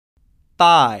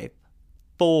5,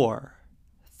 4,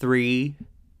 3,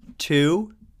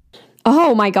 2.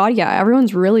 Oh my god, yeah.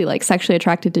 Everyone's really like sexually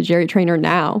attracted to Jerry Trainer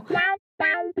now.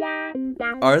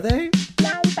 Are they?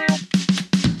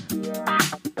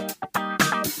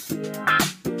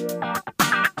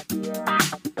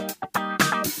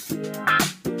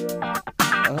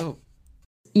 Oh.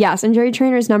 Yes, and Jerry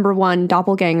Trainer's number one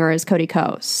doppelganger is Cody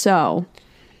Ko. So,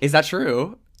 Is that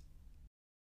true?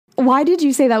 why did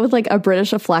you say that with like a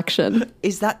British afflection?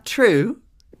 Is that true?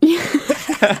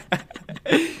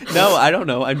 No, I don't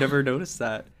know. I've never noticed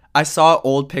that. I saw an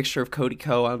old picture of Cody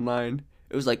Ko online.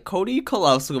 It was like Cody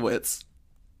Kolauskiewicz.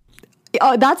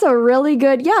 Oh, that's a really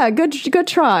good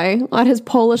try on his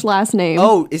Polish last name.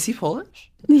 Oh, is he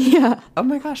Polish? Yeah. Oh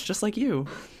my gosh, just like you.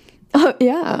 Oh,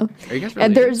 yeah. Are you guys really?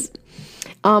 And there's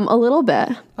a little bit.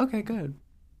 Okay, good.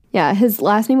 Yeah, his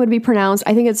last name would be pronounced,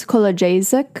 I think it's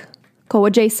Kowalczyk.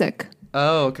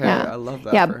 Oh, okay. Yeah. I love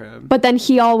that for him. But then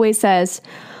he always says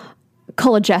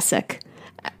Kolajesic.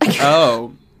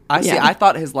 Oh, I see. Yeah. I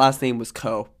thought his last name was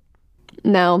Ko.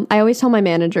 No, I always tell my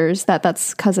managers that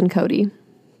that's cousin Cody.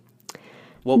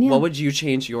 What Yeah. What would you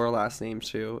change your last name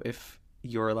to if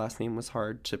your last name was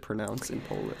hard to pronounce in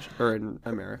Polish or in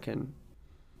American?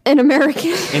 In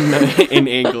American. In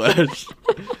English.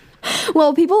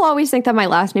 Well, people always think that my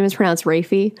last name is pronounced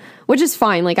Rafi, which is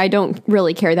fine. Like, I don't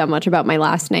really care that much about my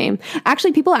last name.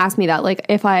 Actually, people ask me that, like,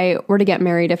 if I were to get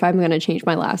married, if I'm going to change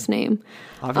my last name.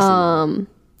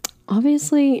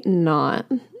 Obviously not.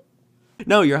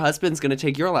 No, your husband's going to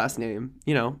take your last name.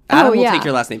 You know, Adam will take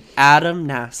your last name. Adam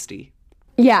Nasty.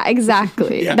 Yeah,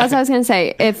 exactly. Yeah. That's what I was going to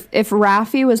say. If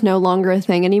Rafi was no longer a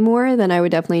thing anymore, then I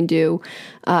would definitely do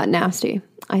Nasty.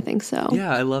 I think so.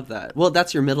 Yeah, I love that. Well,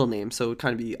 that's your middle name, so it would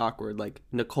kind of be awkward. Like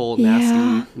Nicole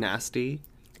Yeah. Nasty.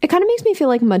 It kind of makes me feel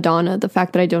like Madonna, the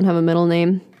fact that I don't have a middle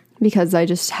name, because I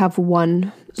just have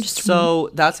one.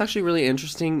 So that's actually really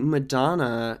interesting.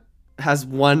 Madonna has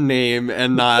one name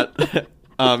and not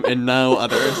and no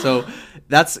other. So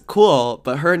that's cool,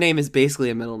 but her name is basically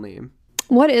a middle name.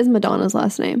 What is Madonna's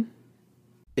last name?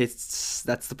 That's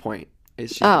the point.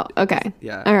 Oh, okay.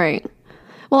 Yeah. All right.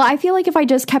 Well, I feel like if I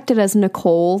just kept it as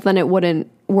Nicole, then it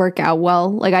wouldn't work out well.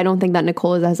 Like, I don't think that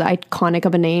Nicole is as iconic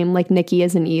of a name. Like, Nikki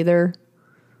isn't either.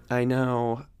 I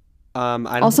know. I don't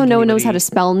Also, no one knows how to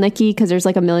spell Nikki because there's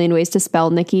like a million ways to spell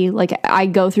Nikki. Like, I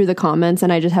go through the comments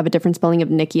and I just have a different spelling of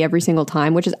Nikki every single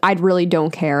time, which is, I really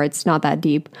don't care. It's not that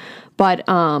deep. But,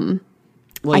 well,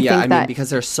 yeah, I mean, because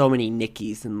there's so many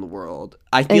Nikkis in the world.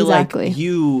 I feel like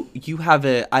you have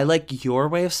I like your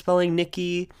way of spelling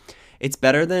Nikki. It's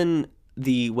better than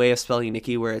the way of spelling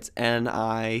Nikki where it's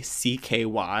Nicky,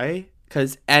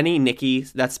 because any Nikki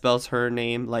that spells her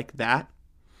name like that,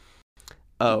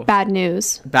 oh, bad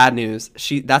news.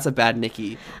 That's a bad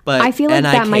Nikki. But I feel like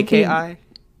that might be. Nicki?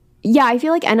 Yeah, I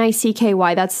feel like Nicky.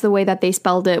 That's the way that they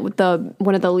spelled it with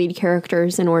one of the lead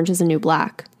characters in Orange Is the New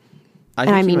Black. I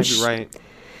think you might be right.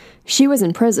 She was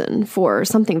in prison for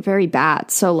something very bad,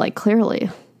 so like clearly.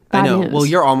 I know. News. Well,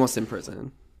 you're almost in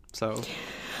prison, so.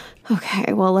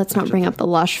 Okay, well, let's not bring up the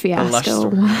Lush fiasco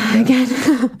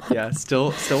again. Yeah,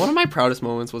 still one of my proudest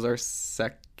moments was our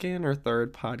second or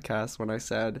third podcast when I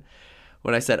said,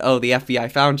 oh, the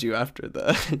FBI found you after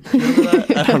the... Remember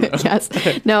that? I don't know. Yes.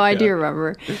 No, I do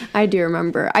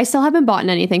remember. I still haven't bought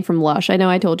anything from Lush. I know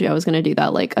I told you I was going to do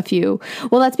that like a few.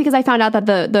 Well, that's because I found out that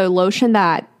the lotion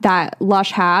that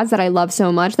Lush has that I love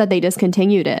so much that they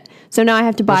discontinued it. So now I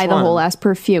have to buy the whole ass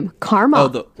perfume. Karma.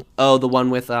 The one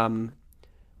with...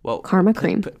 Karma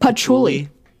cream. Patchouli.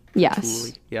 Yes.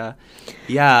 Patchouli. Yeah.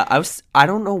 Yeah. I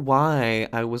don't know why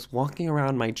I was walking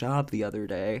around my job the other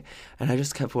day and I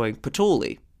just kept going,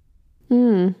 patchouli.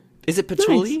 Is it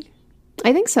patchouli? Nice.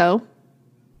 I think so.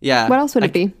 Yeah. What else would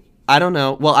it be? I don't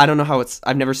know. Well, I don't know how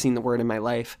I've never seen the word in my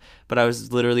life, but I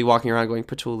was literally walking around going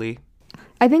patchouli.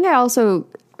 I think I also,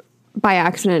 by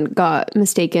accident, got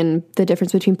mistaken the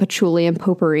difference between patchouli and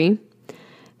potpourri.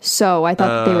 So I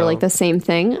thought they were like the same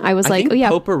thing. I think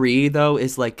potpourri though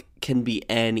is like can be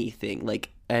anything, like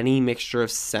any mixture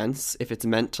of scents if it's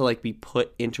meant to like be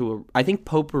put into I think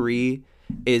potpourri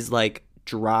is like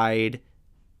dried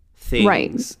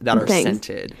things that are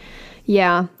scented.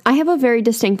 Yeah, I have a very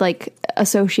distinct like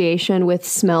association with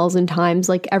smells and times,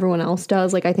 like everyone else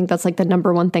does. Like I think that's like the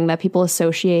number one thing that people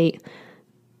associate.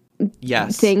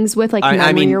 Yes, things with like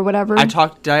memory or whatever.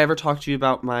 Did I ever talk to you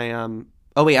about my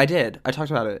Oh wait, I did. I talked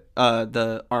about it.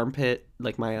 The armpit,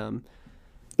 like my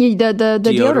the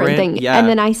deodorant thing. Yeah. And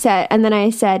then I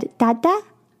said, Dada.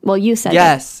 Well, you said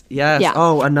yes. Yeah.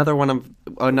 Oh, another one of.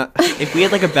 If we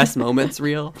had like a best moments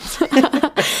reel.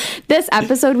 This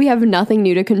episode, we have nothing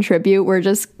new to contribute. We're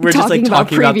just talking about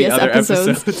previous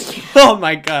episodes. Oh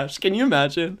my gosh. Can you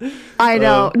imagine? I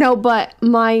know. No, but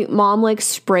my mom like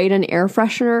sprayed an air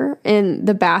freshener in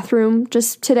the bathroom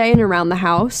just today and around the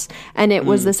house. And it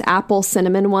was this apple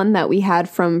cinnamon one that we had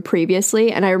from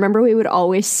previously. And I remember we would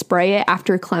always spray it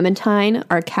after Clementine,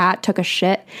 our cat, took a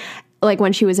shit. Like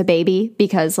when she was a baby,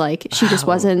 because like she just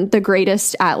wasn't the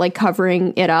greatest at like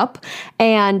covering it up.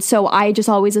 And so I just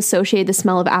always associate the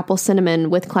smell of apple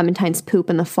cinnamon with Clementine's poop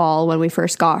in the fall when we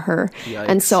first got her. Yikes.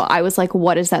 And so I was like,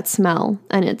 what is that smell?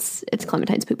 And it's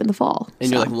Clementine's poop in the fall. And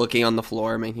you're like looking on the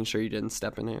floor, making sure you didn't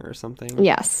step in it or something.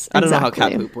 Yes, I don't know how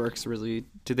cat poop works really.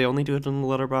 Do they only do it in the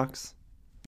litter box?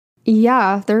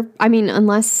 Yeah,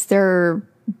 unless they're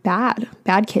bad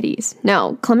kitties.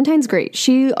 No, Clementine's great.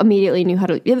 She immediately knew how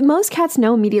to. Most cats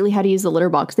know immediately how to use the litter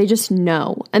box. They just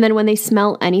know. And then when they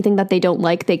smell anything that they don't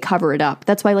like, they cover it up.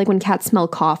 That's why like when cats smell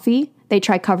coffee, they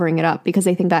try covering it up because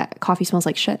they think that coffee smells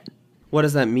like shit. What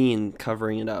does that mean,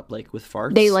 covering it up? Like with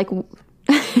farts? They like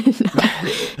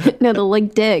no, they'll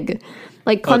like dig.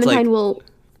 Like Clementine will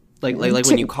like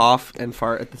when you cough and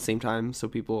fart at the same time, so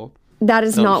people. That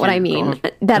is not what I mean.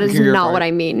 That is not what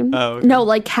I mean. Oh, okay. No,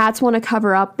 like cats want to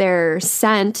cover up their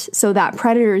scent so that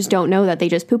predators don't know that they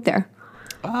just poop there.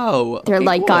 Oh, okay, they're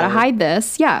like, cool. Gotta hide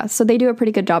this. Yeah, so they do a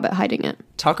pretty good job at hiding it.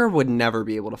 Tucker would never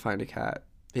be able to find a cat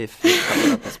if he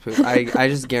covered up his poop. I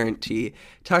just guarantee.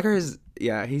 Tucker's,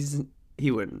 yeah, he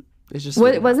wouldn't. It's just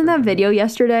wasn't that video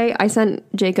yesterday? I sent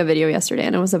Jake a video yesterday,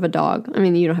 and it was of a dog. I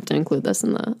mean, you don't have to include this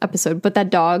in the episode, but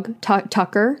that dog,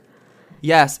 Tucker.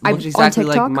 Yes, looks exactly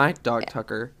like my dog,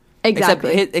 Tucker.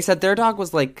 Exactly. Except their dog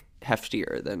was, like,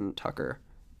 heftier than Tucker.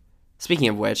 Speaking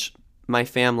of which, my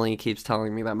family keeps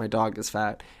telling me that my dog is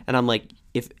fat. And I'm like,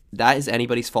 if that is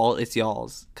anybody's fault, it's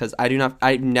y'all's. Because I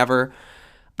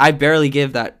barely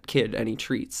give that kid any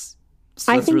treats.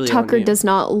 So I think really Tucker does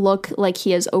not look like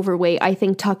he is overweight. I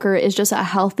think Tucker is just a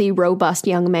healthy, robust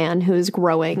young man who is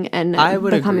growing and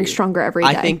becoming stronger every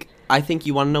day. I think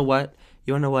you want to know what?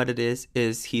 You want to know what it is?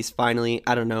 Is he's finally,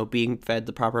 I don't know, being fed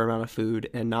the proper amount of food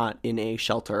and not in a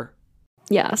shelter.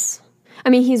 Yes.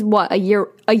 I mean, he's what, a year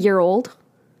old?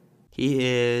 He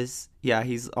is, yeah,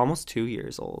 he's almost 2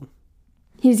 years old.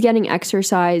 He's getting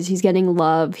exercise. He's getting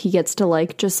love. He gets to,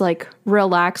 like, just, like,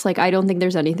 relax. Like, I don't think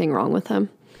there's anything wrong with him.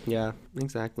 Yeah,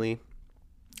 exactly.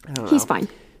 I don't know. He's fine.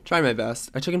 Trying my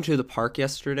best. I took him to the park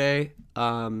yesterday,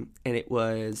 and it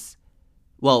was...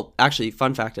 Well, actually,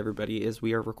 fun fact, everybody, is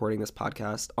we are recording this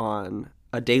podcast on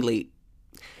a day late.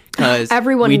 Because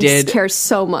everyone cares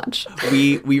so much.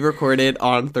 We recorded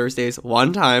on Thursdays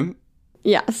one time.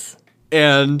 Yes.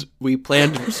 And we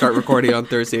planned to start recording on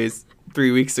Thursdays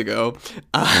 3 weeks ago.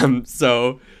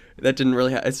 So that didn't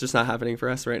really it's just not happening for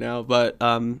us right now. But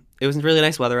it was really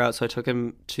nice weather out, so I took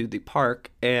him to the park.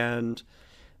 And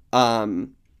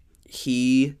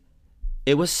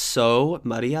it was so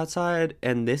muddy outside,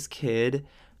 and this kid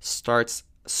starts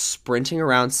sprinting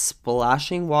around,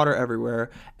 splashing water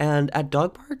everywhere. And at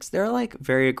dog parks, they're like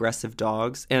very aggressive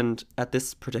dogs. And at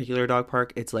this particular dog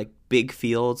park, it's like big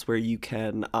fields where you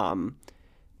can,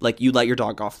 like you let your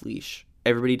dog off leash.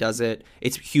 Everybody does it.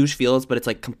 It's huge fields, but it's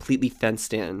like completely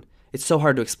fenced in. It's so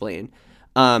hard to explain.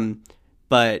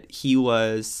 But he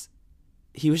was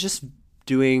just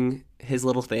doing his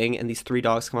little thing, and these 3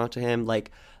 dogs come out to him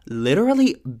like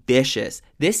literally vicious.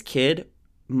 This kid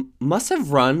must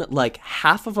have run like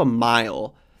half of a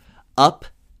mile up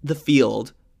the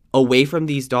field away from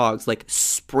these dogs, like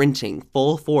sprinting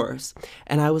full force.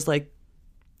 And I was like,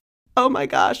 oh my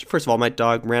gosh. First of all, my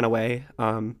dog ran away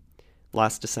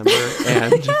last December,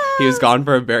 and he was gone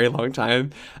for a very long time.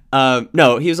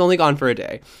 No, he was only gone for a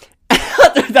day.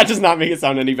 That does not make it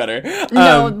sound any better.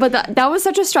 No, but that was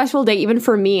such a stressful day, even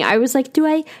for me. I was like, do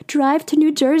I drive to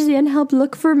New Jersey and help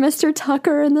look for Mr.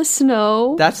 Tucker in the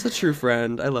snow? That's the true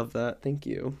friend. I love that. Thank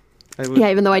you.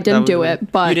 Even though I didn't do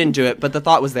it, but... You didn't do it, but the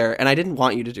thought was there, and I didn't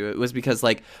want you to do it. It was because,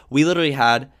 like, we literally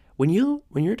had... When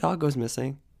your dog goes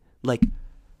missing, like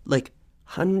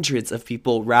hundreds of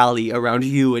people rally around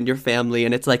you and your family,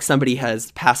 and it's like somebody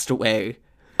has passed away.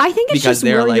 I think it's just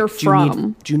where you're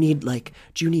from. Do you need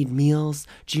meals?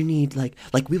 Do you need like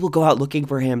we will go out looking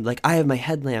for him. Like, I have my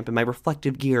headlamp and my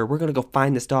reflective gear. We're going to go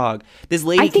find this dog. This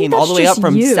lady came all the way up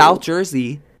from South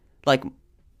Jersey, like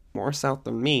more south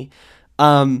than me.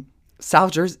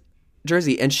 South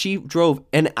Jersey, and she drove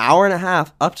an hour and a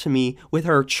half up to me with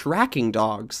her tracking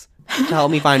dogs to help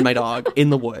me find my dog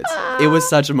in the woods. It was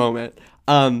such a moment.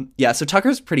 Yeah, so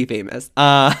Tucker's pretty famous.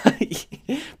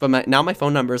 But now my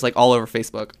phone number is like all over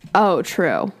Facebook. Oh,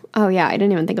 true. Oh yeah, I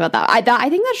didn't even think about that. I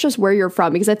think that's just where you're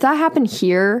from, because if that happened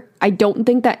here, I don't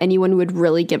think that anyone would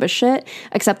really give a shit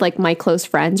except like my close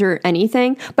friends or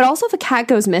anything. But also if a cat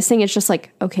goes missing, it's just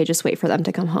like, okay, just wait for them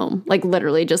to come home. Like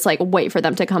literally just like wait for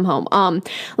them to come home.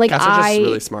 Like Cats are just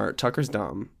really smart. Tucker's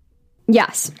dumb.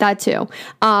 Yes, that too.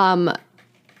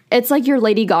 It's like your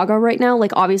Lady Gaga right now.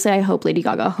 Like obviously I hope Lady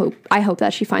Gaga I hope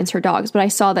that she finds her dogs, but I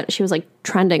saw that she was like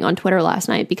trending on Twitter last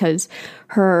night because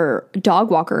her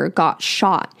dog walker got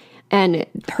shot and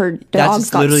her dogs got stolen.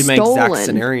 That's literally my exact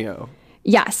scenario.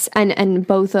 Yes, and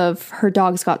both of her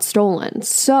dogs got stolen.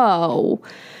 So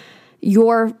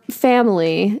your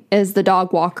family is the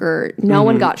dog walker. No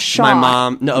one got shot. My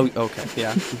mom. No. Okay.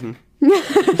 Yeah. Mm-hmm.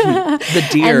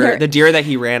 the deer that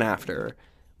he ran after.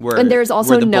 And there's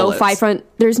also no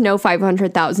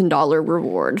 $500,000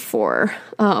 reward for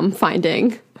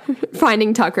finding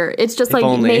Tucker. It's just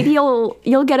like maybe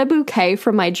you'll get a bouquet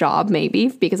from my job, maybe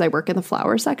because I work in the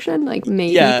flower section, like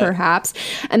maybe perhaps,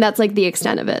 and that's like the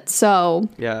extent of it. So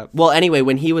yeah. Well, anyway,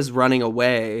 when he was running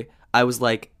away, I was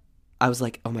like, oh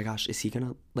my gosh, is he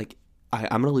gonna like? I'm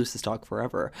gonna lose this dog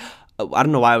forever. I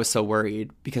don't know why I was so worried,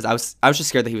 because I was just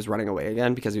scared that he was running away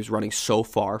again because he was running so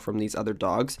far from these other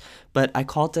dogs. But I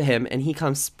called to him and he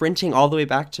comes sprinting all the way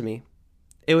back to me.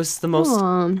 It was the most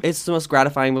it's the most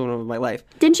gratifying moment of my life.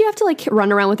 Didn't you have to like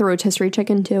run around with a rotisserie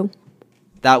chicken too?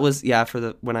 That was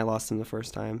for when I lost him the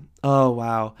first time. Oh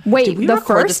wow. Wait, the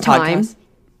first time?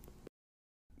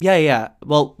 Yeah.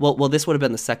 Well, this would have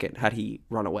been the second had he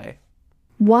run away.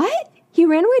 What? He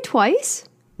ran away twice?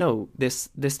 No, this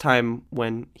time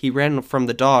when he ran from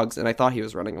the dogs and I thought he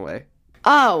was running away.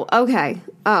 Oh, okay.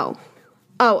 Oh,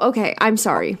 okay. I'm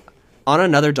sorry. On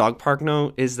another dog park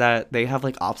note is that they have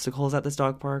like obstacles at this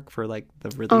dog park for like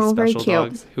the really special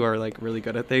dogs who are like really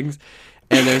good at things.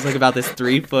 And there's like about this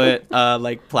 3-foot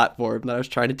like platform that I was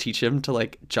trying to teach him to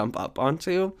like jump up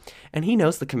onto, and he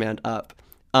knows the command up.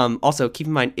 Also, keep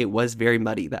in mind, it was very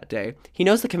muddy that day. He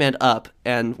knows the command up,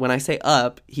 and when I say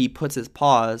up, he puts his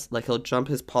paws, like he'll jump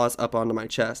his paws up onto my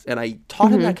chest. And I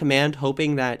taught him that command,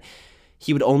 hoping that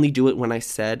he would only do it when I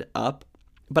said up.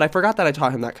 But I forgot that I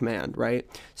taught him that command, right?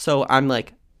 So I'm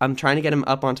trying to get him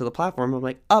up onto the platform. I'm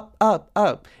like, up, up,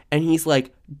 up. And he's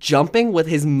like jumping with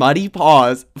his muddy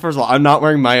paws. First of all, I'm not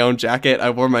wearing my own jacket. I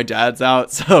wore my dad's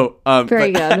out. So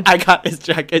very good. I got his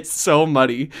jacket so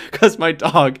muddy because my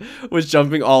dog was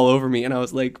jumping all over me. And I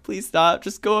was like, please stop.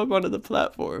 Just go up onto the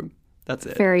platform. That's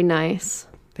it. Very nice.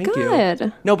 Thank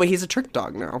you. No, but he's a trick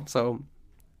dog now. So.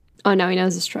 Oh, now he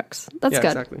knows his tricks. That's good.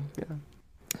 Exactly. Yeah.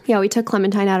 Yeah, we took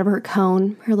Clementine out of her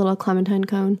cone, her little Clementine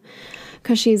cone,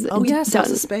 because she's done. How's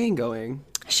the spaying going?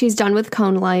 She's done with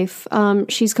cone life.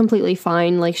 She's completely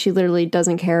fine. Like, she literally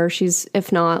doesn't care. She's,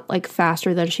 if not, like,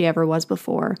 faster than she ever was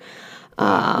before.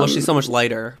 Well, she's so much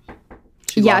lighter.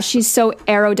 She's so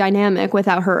aerodynamic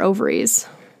without her ovaries.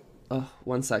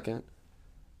 1 second.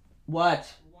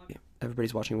 What?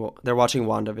 Everybody's watching. They're watching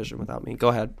WandaVision without me. Go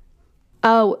ahead.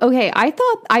 Oh, okay. I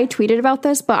thought I tweeted about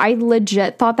this, but I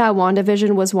legit thought that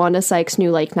WandaVision was Wanda Sykes'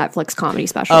 new like Netflix comedy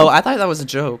special. Oh, I thought that was a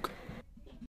joke.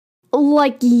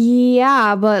 Like,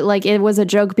 yeah, but like it was a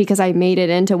joke because I made it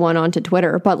into one onto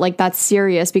Twitter. But like that's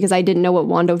serious because I didn't know what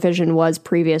WandaVision was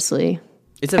previously.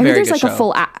 It's a very good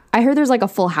show. I heard there's like a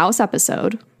Full House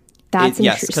episode. That's interesting.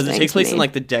 Yes, because it takes place in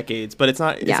like the decades, but it's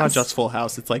not not just Full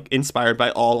House. It's like inspired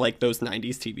by all like those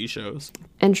 90s TV shows.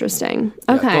 Interesting.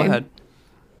 Okay. Go ahead.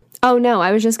 Oh, no,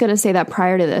 I was just going to say that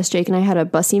prior to this, Jake and I had a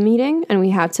Bussy meeting, and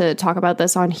we had to talk about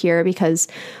this on here because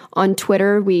on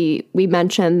Twitter, we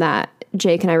mentioned that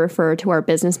Jake and I refer to our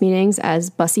business meetings as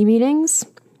Bussy meetings.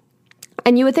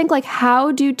 And you would think, like,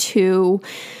 how do two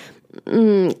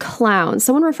clowns,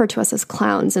 someone referred to us as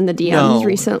clowns in the DMs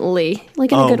recently,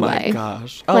 like in a good way. Oh, my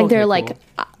gosh. Like, they're like,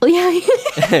 yeah.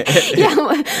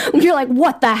 You're like,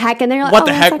 what the heck? And they're like, what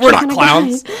the heck? We're not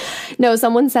clowns. No,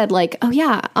 someone said like, oh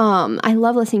yeah, I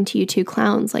love listening to you two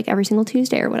clowns like every single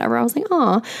Tuesday or whatever. I was like,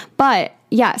 aw. But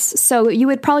yes, so you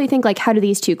would probably think like, how do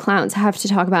these two clowns have to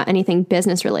talk about anything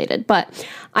business related? But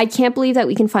I can't believe that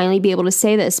we can finally be able to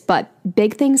say this, but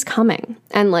big things coming.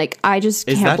 And like, I just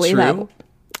can't believe that.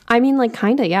 I mean, like,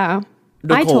 kinda, yeah.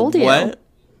 Nicole, I told you. What?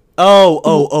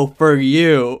 Oh, for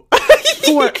you.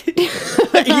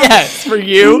 Yes, for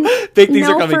you. Big things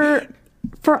are coming.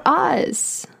 For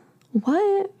us.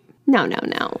 What? No.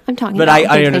 I'm talking about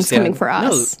big things coming for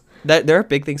us. No, there are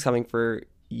big things coming for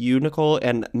you, Nicole,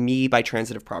 and me by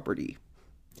transitive property.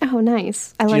 Oh,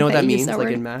 nice. Do you know what that means, like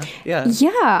in math? Yeah.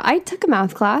 Yeah, I took a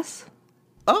math class.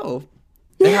 Oh.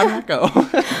 And how'd that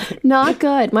go? Not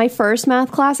good. My first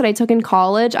math class that I took in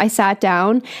college, I sat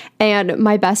down and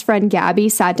my best friend Gabby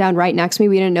sat down right next to me.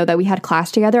 We didn't know that we had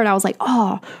class together. And I was like,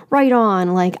 oh, right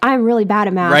on. Like, I'm really bad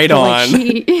at math. Right but, on.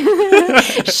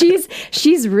 Like,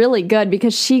 she's really good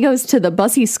because she goes to the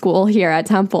Bussey school here at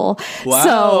Temple. Wow.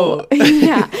 So,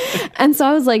 yeah. And so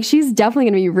I was like, she's definitely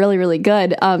going to be really, really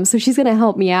good. So she's going to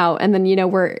help me out. And then,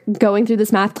 we're going through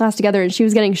this math class together and she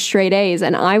was getting straight A's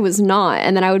and I was not.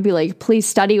 And then I would be like, please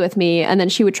study with me. And then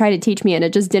she would try to teach me and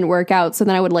it just didn't work out. So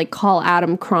then I would like call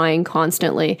Adam crying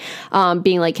constantly,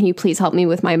 being like, can you please help me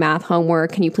with my math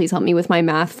homework? Can you please help me with my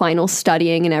math final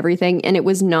studying and everything? And it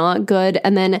was not good.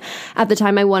 And then at the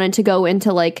time I wanted to go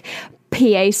into like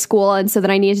PA school, and so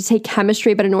then I needed to take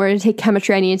chemistry, but in order to take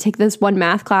chemistry I needed to take this one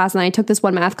math class, and I took this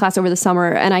one math class over the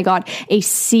summer and I got a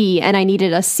C, and I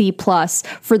needed a C plus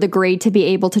for the grade to be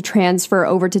able to transfer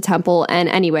over to Temple. And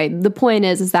anyway, the point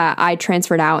is that I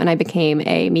transferred out and I became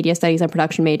a media studies and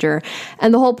production major.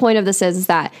 And the whole point of this is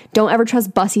that don't ever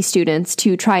trust Bussey students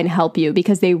to try and help you,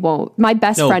 because they won't. My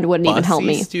best friend wouldn't even help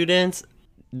me. Students,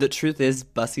 the truth is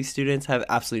Bussey students have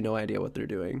absolutely no idea what they're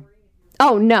doing.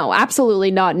 Oh, no,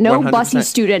 absolutely not. No 100%. Bussey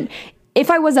student.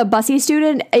 If I was a Bussey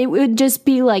student, it would just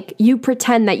be like, you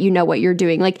pretend that you know what you're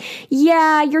doing. Like,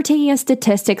 yeah, you're taking a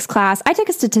statistics class. I took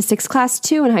a statistics class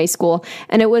too in high school,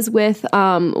 and it was with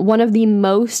one of the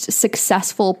most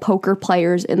successful poker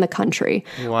players in the country.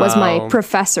 Wow. Was my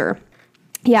professor.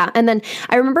 Yeah, and then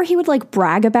I remember he would like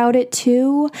brag about it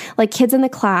too. Like, kids in the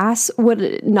class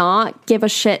would not give a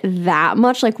shit that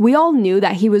much. Like, we all knew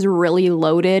that he was really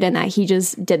loaded and that he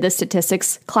just did the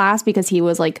statistics class because he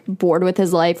was like bored with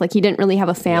his life. Like, he didn't really have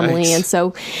a family. Yikes. And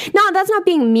so, no, that's not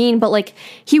being mean, but like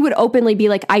he would openly be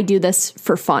like, I do this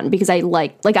for fun because I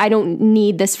like I don't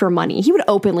need this for money. He would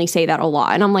openly say that a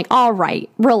lot. And I'm like, all right,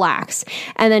 relax.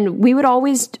 And then we would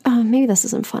always, maybe this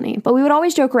isn't funny, but we would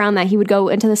always joke around that he would go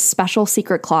into this special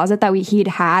secret closet that he'd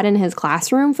had in his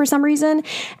classroom for some reason,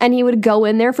 and he would go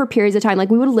in there for periods of time. Like,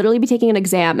 we would literally be taking an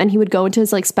exam and he would go into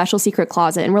his like special secret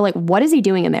closet, and we're like, what is he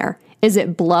doing in there? Is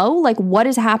it blow? Like, what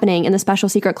is happening in the special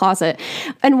secret closet?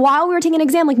 And while we were taking an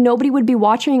exam, like, nobody would be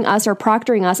watching us or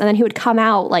proctoring us, and then he would come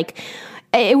out like,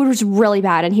 it was really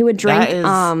bad. And he would drink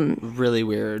that is really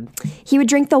weird. He would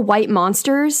drink the White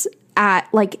Monsters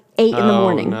at like 8 in the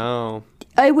morning. No.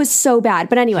 It was so bad.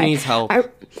 But anyway, He needs help.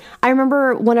 I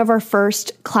remember one of our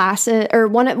first classes, or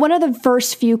one of the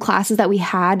first few classes that we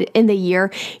had in the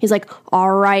year. He's like,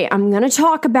 all right, I'm going to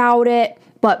talk about it,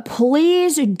 but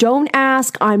please don't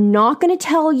ask. I'm not going to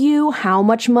tell you how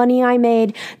much money I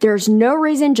made. There's no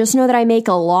reason. Just know that I make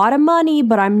a lot of money,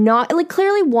 but I'm not, like,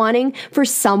 clearly wanting for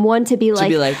someone to be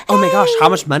like, oh my gosh, how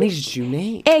much money did you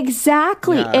make?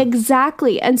 Exactly. Yeah.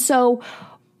 Exactly. And so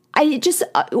I just,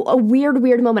 a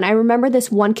weird moment. I remember this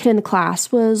one kid in the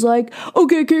class was like,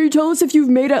 okay, can you tell us if you've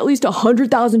made at least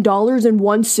 $100,000 in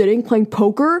one sitting playing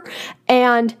poker?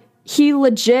 And he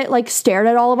legit like stared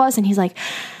at all of us and he's like,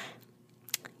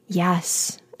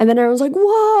 yes. And then I was like,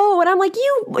 whoa. And I'm like,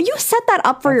 you set that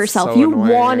up for yourself. So You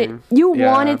annoying.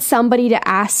 wanted somebody to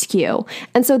ask you.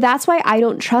 And so that's why I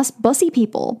don't trust Bussey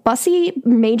people. Bussey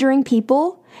majoring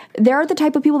people, they're the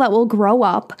type of people that will grow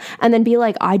up and then be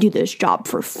like, I do this job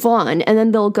for fun. And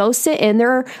then they'll go sit in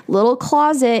their little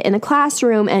closet in the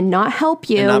classroom and not help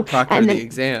you. And not proctor then the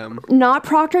exam. Not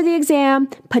proctor the exam.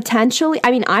 Potentially.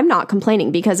 I mean, I'm not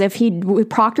complaining because if he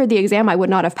proctored the exam, I would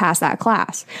not have passed that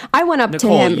class. I went up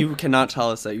Nicole, to him. you cannot tell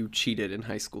us that you cheated in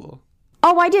high school.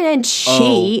 Oh, I didn't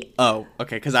cheat. Oh,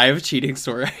 okay, because I have a cheating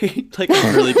story, like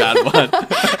a really bad one.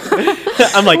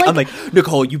 I'm like,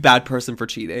 Nicole, you bad person for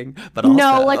cheating, but also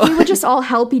No, like we would just all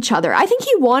help each other. I think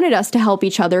he wanted us to help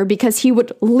each other because he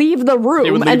would leave the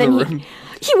room and then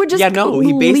he would just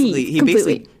he leave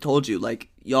basically told you like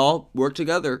y'all work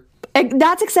together.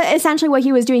 That's essentially what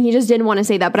he was doing. He just didn't want to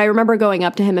say that. But I remember going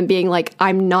up to him and being like,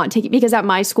 I'm not taking, because at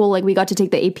my school, like we got to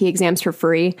take the AP exams for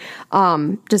free.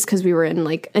 Just because we were in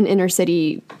like an inner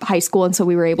city high school. And so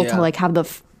we were able to like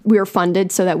have we were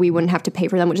funded so that we wouldn't have to pay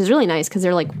for them, which is really nice because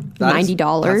they're like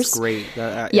 $90. That's great.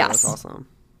 Yes. That's awesome.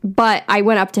 But I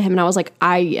went up to him and I was like,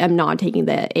 I am not taking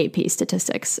the AP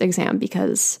statistics exam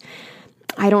because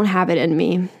I don't have it in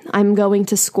me. I'm going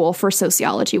to school for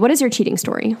sociology. What is your cheating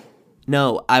story?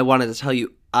 No, I wanted to tell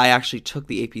you, I actually took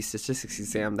the AP statistics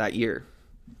exam that year.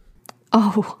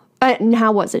 Oh, and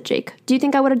how was it, Jake? Do you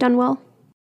think I would have done well?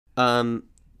 I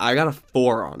got a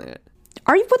 4 on it.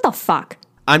 What the fuck?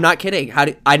 I'm not kidding.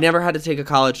 I never had to take a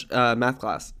college math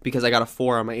class because I got a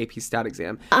 4 on my AP stat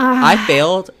exam. I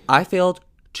failed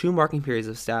 2 marking periods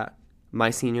of stat my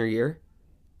senior year.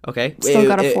 Okay? Still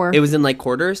got a 4. It was in like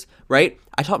quarters, right?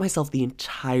 I taught myself the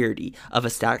entirety of a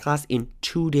stat class in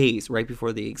 2 days right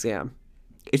before the exam.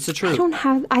 It's the truth.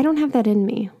 I don't have that in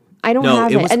me. I don't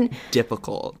have it. It was and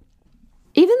difficult.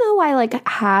 even though I like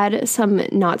had some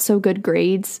not so good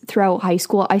grades throughout high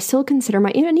school, I still consider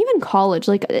even college,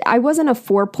 like I wasn't a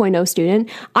 4.0 student.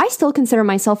 I still consider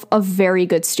myself a very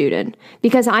good student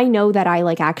because I know that I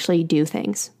like actually did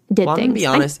things. I'm gonna be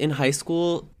honest, in high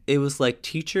school, it was like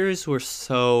teachers were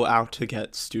so out to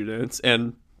get students,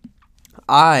 and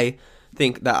I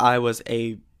think that I was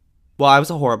a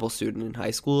horrible student in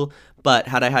high school, but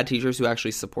had I had teachers who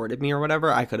actually supported me or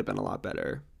whatever, I could have been a lot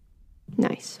better.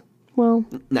 Nice. Well.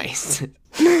 Nice.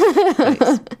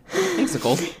 Nice. Thanks,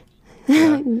 Nicole.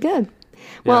 Yeah. Good.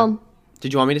 Well. Yeah.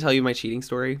 Did you want me to tell you my cheating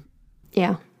story?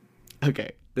 Yeah.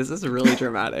 Okay. This is really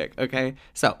dramatic. Okay.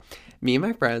 So, me and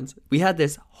my friends, we had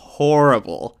this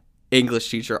horrible English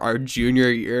teacher our junior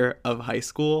year of high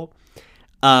school.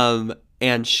 And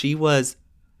she was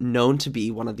known to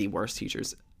be one of the worst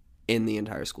teachers in the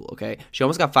entire school. Okay. She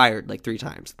almost got fired like 3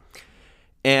 times.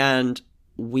 And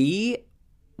we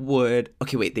would,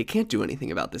 okay, wait, they can't do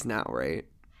anything about this now, right?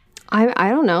 I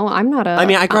don't know.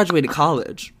 I graduated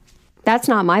college. That's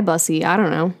not my bussy. I don't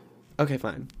know. Okay,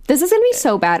 fine. This is going to be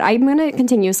so bad. I'm going to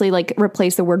continuously like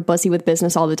replace the word bussy with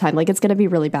business all the time. Like it's going to be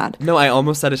really bad. No, I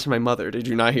almost said it to my mother. Did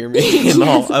you not hear me in the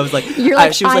hall? I was like, she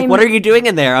was like, what are you doing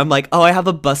in there? I'm like, oh, I have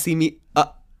a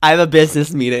I have a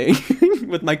business meeting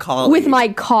with my colleague. With my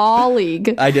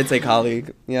colleague. I did say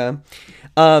colleague. Yeah.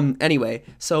 Anyway,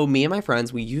 so me and my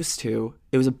friends,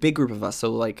 it was a big group of us.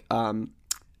 So like, or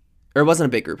it wasn't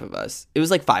a big group of us. It was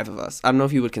like 5 of us. I don't know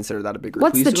if you would consider that a big group.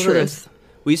 What's the truth?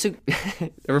 We used to,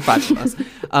 there were 5 of us.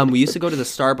 We used to go to the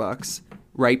Starbucks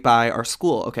right by our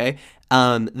school, okay?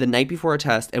 The night before a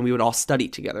test, and we would all study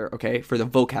together, okay? For the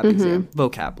vocab exam.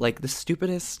 Vocab, like the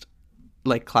stupidest,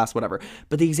 like class, whatever.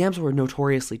 But the exams were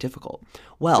notoriously difficult.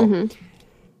 Well,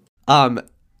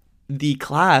 the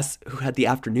class who had the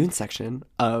afternoon section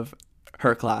of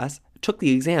her class took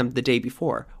the exam the day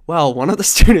before. Well, one of the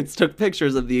students took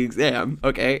pictures of the exam,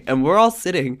 okay? And we're all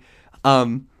sitting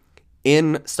in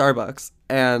Starbucks,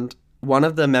 and one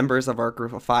of the members of our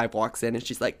group of 5 walks in, and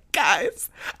she's like, guys,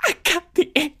 I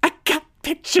got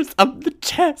pictures of the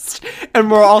test.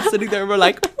 And we're all sitting there and we're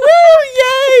like, woo,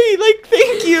 yay, like,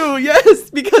 thank you, yes,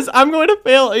 because I'm going to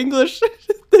fail English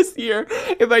this year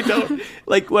if I don't,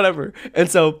 like, whatever. And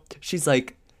so she's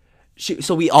like,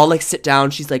 so we all like sit down.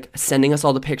 She's like sending us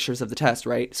all the pictures of the test,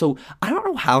 right? So I don't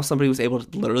know how somebody was able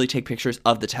to literally take pictures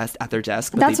of the test at their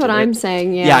desk. That's what I'm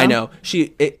saying. Yeah. Yeah, I know.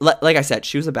 Like I said,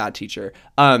 she was a bad teacher.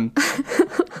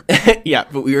 Yeah,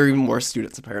 but we were even more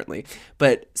students apparently.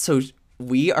 But so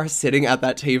we are sitting at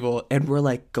that table and we're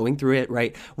like going through it,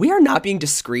 right? We are not being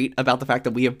discreet about the fact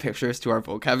that we have pictures to our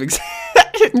vocab exam,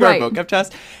 our vocab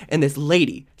test. And this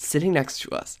lady sitting next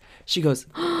to us, she goes,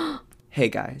 "Hey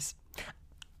guys,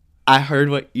 I heard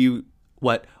what you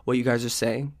guys are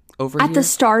saying over here. At the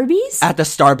Starbucks? At the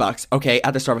Starbucks, okay?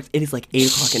 At the Starbucks. It is like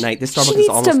 8 o'clock at night. This Starbucks is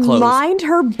almost closed. She needs to mind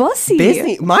her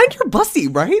bussy. Mind your bussy,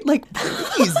 right? Like,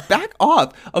 please, back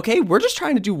off, okay? We're just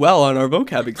trying to do well on our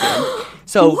vocab exam.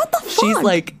 So what the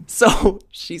fuck?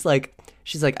 she's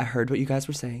like, I heard what you guys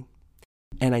were saying.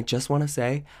 And I just want to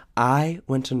say, I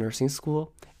went to nursing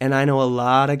school, and I know a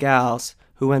lot of gals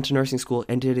who went to nursing school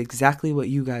and did exactly what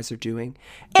you guys are doing.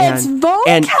 It's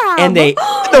vocab. And they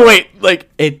no wait,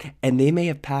 like it, and they may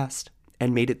have passed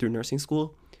and made it through nursing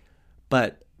school,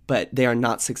 but they are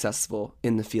not successful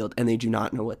in the field and they do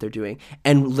not know what they're doing.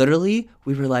 And literally,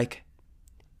 we were like,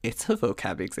 it's a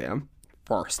vocab exam.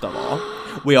 First of all,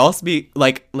 we all speak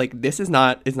like this is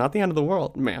not, it's not the end of the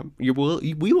world, ma'am. We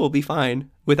will be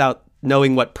fine without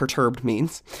knowing what perturbed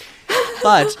means.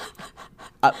 But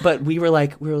we were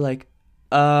like.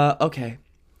 Okay,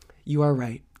 you are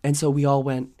right. And so we all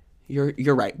went,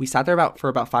 you're right. We sat there for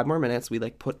about 5 more minutes. We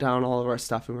like put down all of our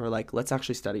stuff and we were like, let's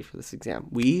actually study for this exam.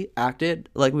 We acted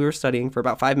like we were studying for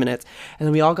about 5 minutes. And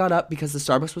then we all got up because the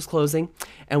Starbucks was closing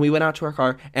and we went out to our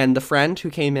car. And the friend who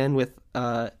came in with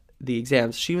the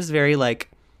exams, she was very like,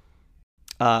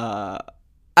 I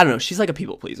don't know. She's like a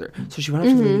people pleaser. So she went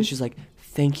up to me and she's like,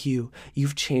 thank you.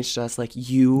 You've changed us. Like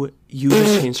you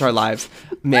just changed our lives,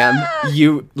 ma'am.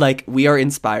 We are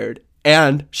inspired.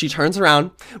 And she turns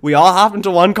around. We all hop into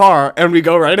one car and we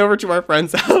go right over to our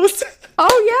friend's house.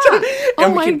 Oh yeah.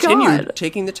 And we continue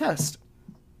taking the test.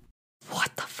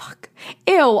 What the fuck?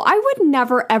 Ew, I would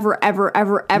never, ever, ever,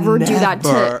 ever, ever do that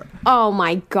to... Oh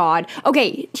my God.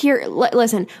 Okay, here,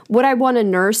 listen. Would I want a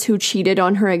nurse who cheated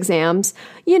on her exams?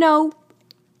 You know,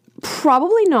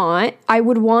 Probably not. I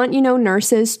would want,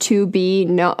 nurses to be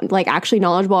actually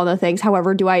knowledgeable on the things.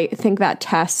 However, do I think that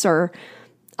tests are,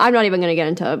 I'm not even going to get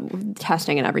into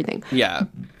testing and everything. Yeah.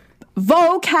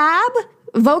 Vocabulary.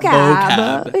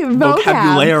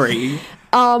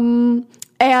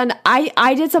 And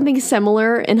I did something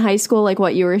similar in high school, like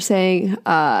what you were saying,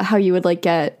 how you would like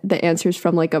get the answers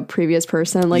from like a previous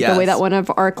person. Like the way that one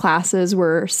of our classes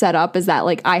were set up is that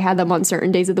like I had them on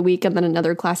certain days of the week and then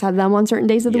another class had them on certain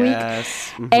days of the week.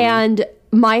 Mm-hmm. And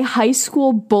my high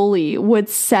school bully would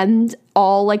send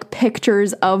all like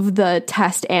pictures of the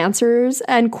test answers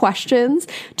and questions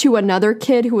to another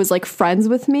kid who was like friends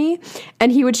with me,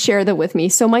 and he would share them with me.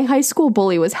 So my high school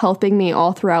bully was helping me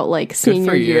all throughout like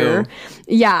senior year.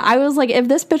 Yeah, I was like, if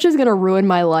this bitch is gonna ruin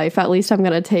my life, at least I'm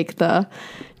gonna take the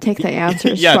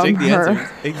answers from her. Answers.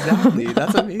 Exactly.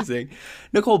 That's amazing.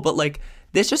 Nicole, but like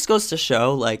this just goes to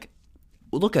show, like,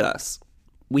 look at us.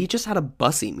 We just had a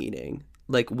bussy meeting.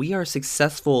 Like, we are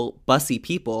successful bussy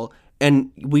people,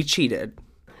 and we cheated.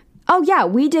 Oh yeah,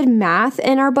 we did math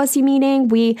in our bussy meeting.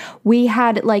 We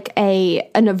had like a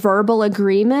verbal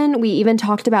agreement. We even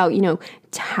talked about,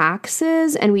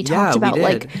 taxes, and we talked about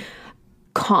like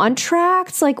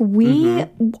contracts. Like we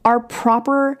are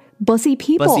proper bussy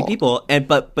people. Bussy people. And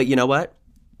but you know what?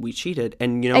 We cheated.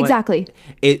 And you know exactly.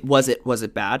 What? Was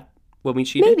it bad when we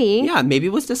cheated? Maybe. Yeah, maybe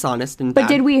it was dishonest and But bad.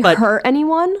 did we hurt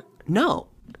anyone? No.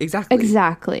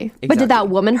 Exactly. But did that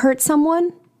woman hurt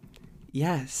someone?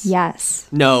 Yes.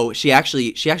 No, she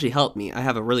actually helped me. I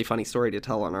have a really funny story to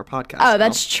tell on our podcast. Oh,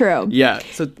 that's true. Yeah.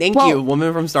 So thank you,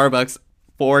 woman from Starbucks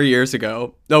 4 years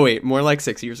ago. Oh, wait, more like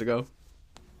 6 years ago.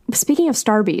 Speaking of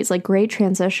Starbies, like great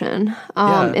transition.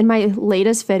 In my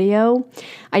latest video,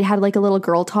 I had like a little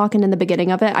girl talk, and in the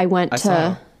beginning of it, I went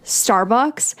to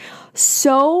Starbucks.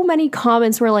 So many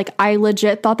comments were like, I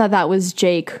legit thought that was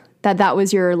Jake, that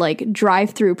was your like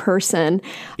drive-through person.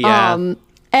 Yeah.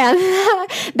 And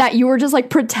that you were just like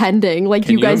pretending like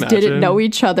you guys didn't know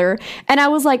each other. And I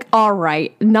was like, all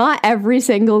right, not every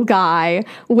single guy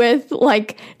with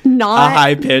like not a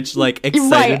high pitched, like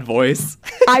excited voice.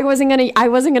 I wasn't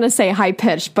gonna say high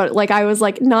pitched, but like I was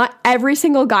like, not every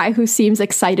single guy who seems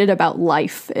excited about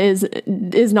life is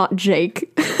not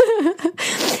Jake.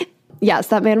 Yes,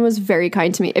 that man was very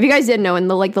kind to me. If you guys didn't know, in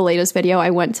the latest video, I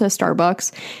went to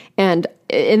Starbucks, and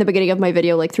in the beginning of my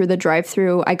video, like through the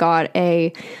drive-thru, I got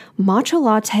a matcha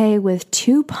latte with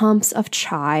 2 pumps of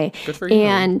chai. Good for you.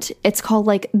 And it's called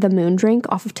like the Moon drink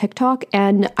off of TikTok.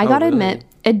 And I gotta admit,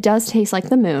 it does taste like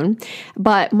the moon.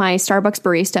 But my Starbucks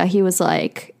barista, he was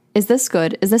like, is this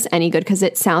good? Is this any good? Because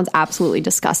it sounds absolutely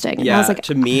disgusting. And yeah, I was like,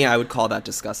 to me, I would call that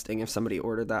disgusting if somebody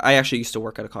ordered that. I actually used to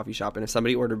work at a coffee shop, and if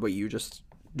somebody ordered what you just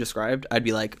described, I'd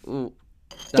be like, ooh,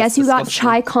 guess who got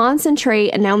chai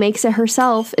concentrate and now makes it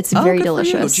herself. It's very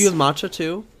delicious. Do you have matcha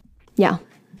too? Yeah.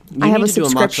 I have a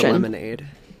subscription. Do a matcha lemonade.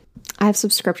 I have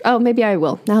subscription. Oh, maybe I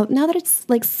will. Now that it's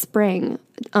like spring,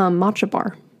 matcha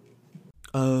bar.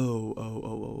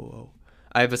 Oh.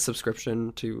 I have a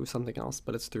subscription to something else,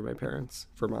 but it's through my parents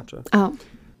for matcha. Oh,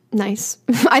 nice.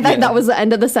 I thought that was the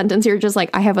end of the sentence. You're just like,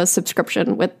 I have a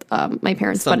subscription with my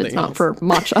parents, but it's not for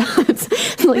matcha.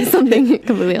 It's like something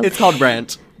completely else. It's called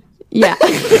rent. Yeah.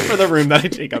 For the room that I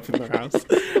take up in their house.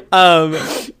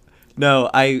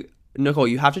 Nicole,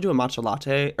 you have to do a matcha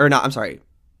latte. Or not, I'm sorry.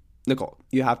 Nicole,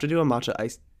 you have to do a matcha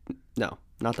ice. No,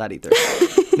 not that either.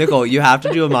 Nicole, you have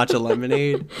to do a matcha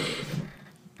lemonade.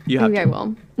 Maybe I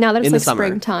will. Now that it's like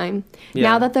springtime. Yeah.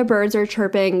 Now that the birds are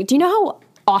chirping. Do you know how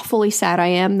awfully sad I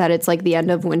am that it's like the end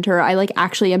of winter? I like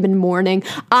actually have been mourning.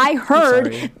 I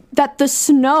heard that the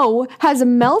snow has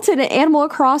melted in Animal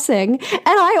Crossing, and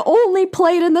I only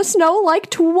played in the snow like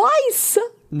twice.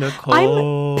 Nicole.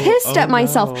 I'm pissed at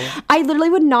myself. No. I literally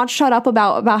would not shut up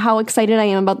about how excited I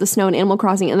am about the snow in Animal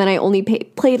Crossing, and then I only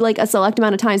played like a select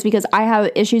amount of times because I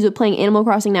have issues with playing Animal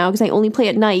Crossing now because I only play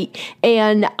at night,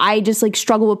 and I just like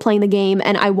struggle with playing the game,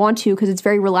 and I want to because it's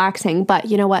very relaxing. But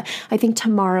you know what? I think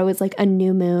tomorrow is like a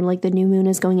new moon. Like the new moon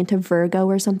is going into Virgo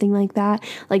or something like that.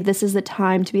 Like this is the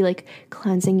time to be like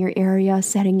cleansing your area,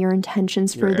 setting your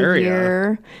intentions for the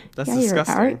year. That's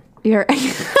disgusting.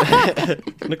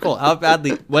 Nicole, how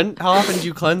often do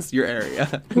you cleanse your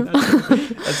area?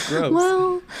 That's gross.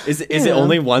 Well, is it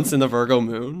only once in the Virgo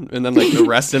moon, and then like the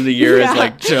rest of the year is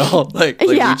like chill, like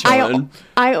we chillin'?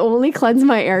 I only cleanse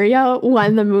my area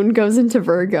when the moon goes into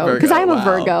Virgo because I am a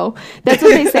Virgo. That's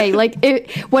what they say.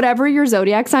 Like whatever your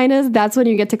zodiac sign is, that's when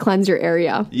you get to cleanse your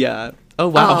area. Yeah. Oh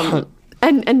wow.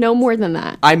 And no more than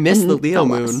that. I missed the Leo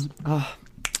moon. Oh,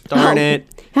 darn it.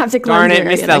 Have to cleanse your area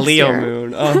missed that Leo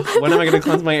moon. Oh, when am I going to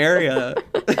cleanse my area?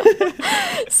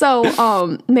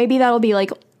 So maybe that'll be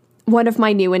like one of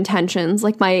my new intentions,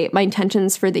 like my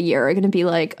intentions for the year are going to be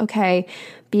like, okay,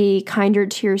 be kinder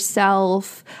to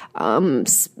yourself,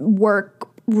 work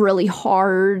really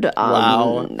hard,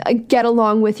 get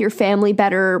along with your family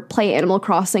better, play Animal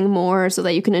Crossing more so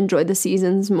that you can enjoy the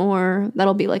seasons more.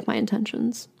 That'll be like my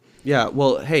intentions. Yeah,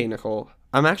 well, hey, Nicole,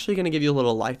 I'm actually going to give you a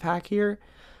little life hack here,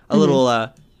 a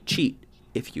little cheat,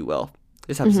 if you will.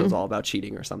 This episode's all about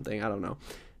cheating or something. I don't know.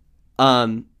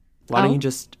 Why don't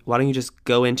you just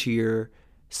go into your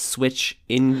Switch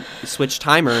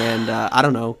timer and I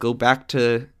don't know, go back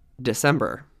to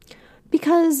December?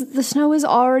 Because the snow is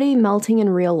already melting in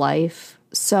real life,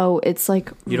 so it's like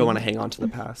you don't want to hang on to the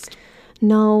past.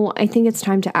 No, I think it's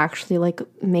time to actually like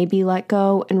maybe let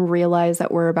go and realize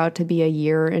that we're about to be a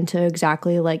year into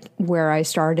exactly like where I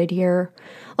started here.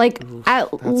 Like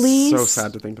at least so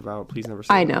sad to think about. Please never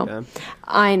say that again.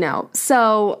 I know.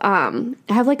 So I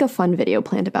have like a fun video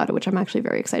planned about it, which I'm actually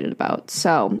very excited about.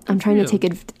 So I'm trying to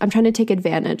take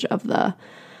advantage of the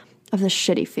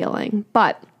shitty feeling.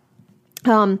 But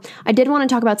I did want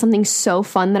to talk about something so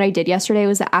fun that I did yesterday. It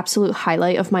was the absolute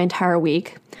highlight of my entire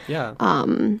week. Yeah.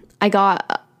 I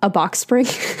got a box spring.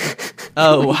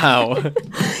 Oh, wow.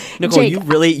 Nicole,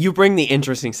 Jake, you bring the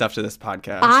interesting stuff to this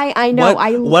podcast. I know.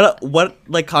 What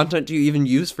like content do you even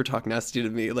use for Talk Nasty to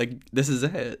Me? Like, this is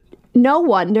it. No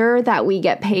wonder that we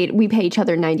get paid. We pay each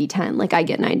other 90-10. Like I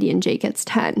get 90 and Jake gets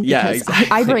 10. Yeah, exactly.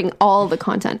 I bring all the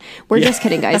content. We're just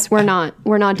kidding, guys. We're not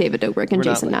David Dobrik and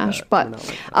Jason Nash. That.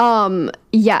 But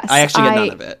yes, I actually get none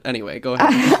of it. Anyway, go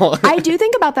ahead. I do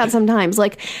think about that sometimes.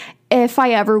 Like if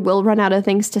I ever will run out of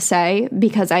things to say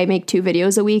because I make 2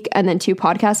 videos a week and then 2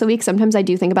 podcasts a week, sometimes I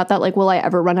do think about that. Like, will I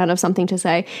ever run out of something to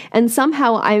say? And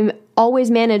somehow I'm always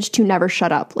managed to never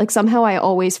shut up. Like somehow I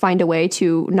always find a way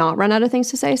to not run out of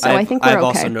things to say. So I think we're okay. I've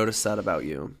also noticed that about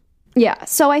you. Yeah.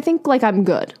 So I think like I'm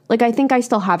good. Like I think I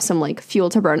still have some like fuel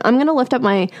to burn. I'm going to lift up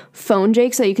my phone,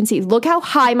 Jake, so you can see. Look how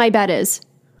high my bed is.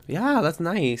 Yeah, that's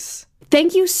nice.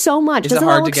 Thank you so much. Doesn't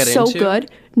that look so good?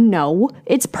 No,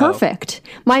 it's perfect.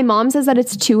 My mom says that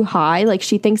it's too high. Like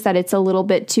she thinks that it's a little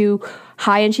bit too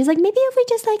high and she's like, maybe if we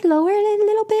just like lower it a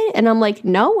little bit. And I'm like,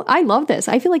 no, I love this.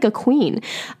 I feel like a queen.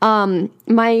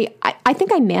 I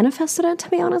think I manifested it, to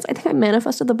be honest. I think I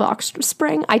manifested the box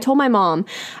spring. I told my mom,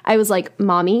 I was like,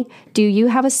 Mommy, do you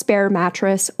have a spare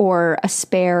mattress or a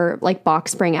spare like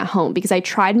box spring at home? Because I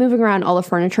tried moving around all the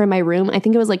furniture in my room. I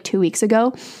think it was like 2 weeks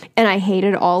ago and I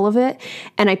hated all of it.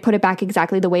 And I put it back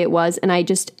exactly the way it was. And I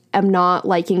just am not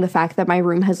liking the fact that my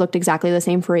room has looked exactly the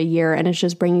same for a year and it's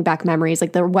just bringing back memories.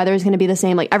 Like the weather is going to be the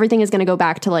same. Like everything is going to go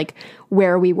back to like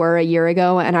where we were a year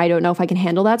ago. And I don't know if I can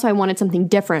handle that. So I wanted something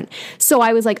different. So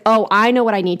I was like, oh, I know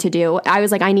what I need to do. I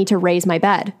was like, I need to raise my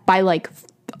bed by like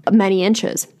many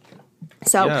inches.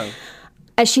 So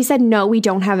as she said, no, we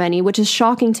don't have any, which is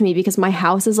shocking to me because my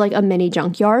house is like a mini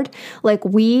junkyard. Like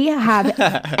we have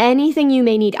anything you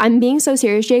may need. I'm being so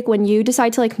serious, Jake. When you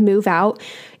decide to like move out,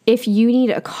 if you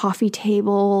need a coffee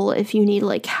table, if you need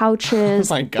like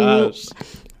couches, oh my gosh,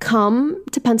 come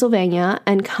to Pennsylvania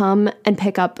and come and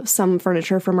pick up some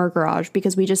furniture from our garage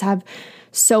because we just have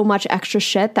so much extra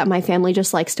shit that my family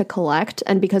just likes to collect.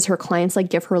 And because her clients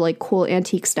like give her like cool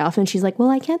antique stuff and she's like,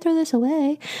 well, I can't throw this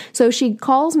away. So she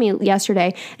calls me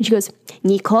yesterday and she goes,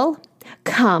 Nicole,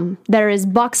 come, there is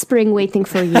box spring waiting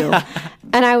for you.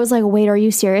 And I was like, wait, are you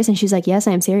serious? And she's like, yes,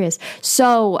 I am serious.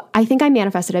 So I think I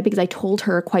manifested it because I told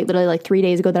her quite literally like 3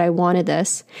 days ago that I wanted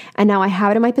this. And now I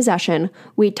have it in my possession.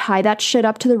 We tied that shit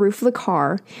up to the roof of the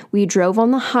car. We drove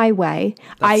on the highway.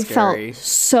 That's scary. Felt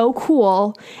so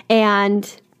cool.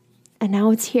 And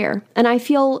now it's here. And I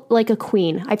feel like a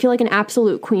queen. I feel like an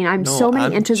absolute queen. I'm so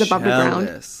many inches above the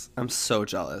ground. I'm so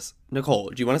jealous. Nicole,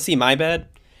 do you want to see my bed?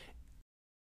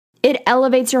 It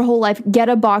elevates your whole life. Get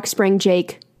a box spring,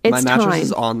 Jake. It's my mattress time.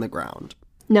 is on the ground.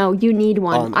 No, you need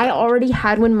one. I already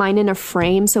had mine in a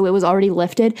frame, so it was already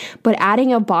lifted. But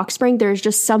adding a box spring, there's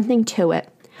just something to it.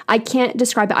 I can't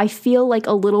describe it. I feel like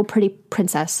a little pretty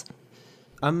princess.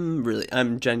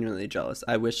 I'm genuinely jealous.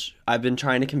 I've been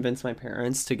trying to convince my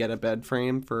parents to get a bed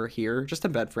frame for here, just a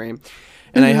bed frame.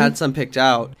 And I had some picked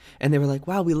out and they were like,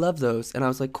 wow, we love those. And I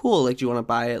was like, cool. Like, do you want to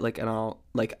buy it? Like, and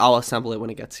I'll assemble it when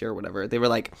it gets here or whatever. They're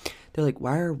like,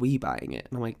 why are we buying it?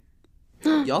 And I'm like,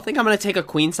 y'all think I'm going to take a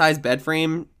queen size bed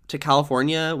frame to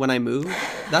California when I move?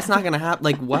 That's not going to happen.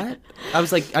 Like, what? I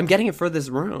was like, I'm getting it for this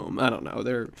room. I don't know.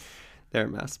 They're a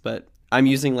mess, but I'm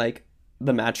using like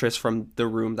the mattress from the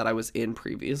room that I was in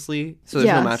previously. So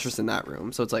there's no mattress in that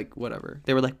room. So it's like, whatever.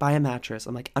 They were like, buy a mattress.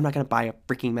 I'm like, I'm not going to buy a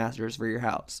freaking mattress for your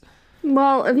house.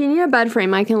 Well, if you need a bed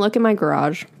frame, I can look in my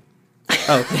garage.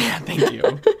 Oh, yeah, thank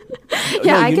you.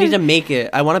 Yeah, no, you need to make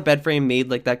it. I want a bed frame made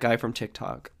like that guy from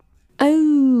TikTok.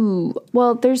 Oh,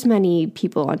 well, there's many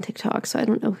people on TikTok, so I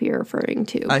don't know who you're referring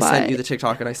to. I sent you the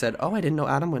TikTok and I said, oh, I didn't know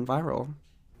Adam went viral.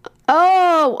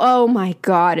 Oh my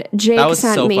God. Jake that was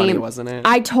sent so me. Funny, wasn't it?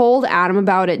 I told Adam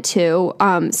about it too.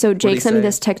 So Jake sent me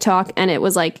this TikTok and it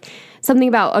was like something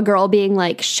about a girl being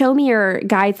like, show me your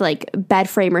guy's like bed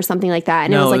frame or something like that.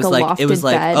 And no, it was like a lofted it was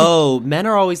like, bed. oh, men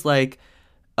are always like,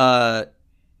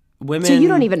 women. So you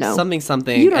don't even know. Something.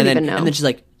 You don't even know. And then she's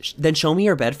like, then show me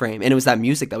your bed frame. And it was that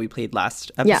music that we played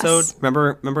last episode. Yes.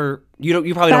 Remember?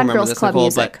 You probably don't remember Girls this, Club Nicole,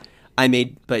 music.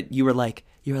 but you were like,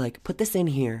 put this in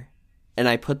here. And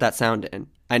I put that sound in.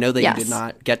 I know that Yes. you did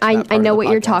not get to that I part know of the what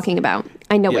you're podcast. talking about.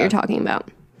 I know what you're talking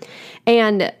about.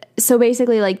 And so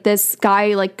basically, like, this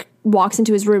guy, like, walks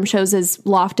into his room, shows his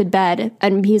lofted bed,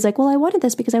 and he's like, well, I wanted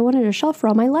this because I wanted a shelf for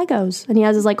all my Legos. And he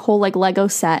has his, like, whole, like, Lego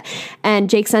set. And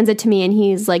Jake sends it to me, and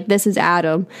he's like, this is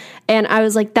Adam. And I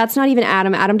was like, that's not even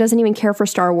Adam. Adam doesn't even care for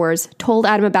Star Wars. Told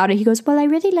Adam about it. He goes, well, I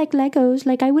really like Legos.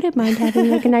 Like, I wouldn't mind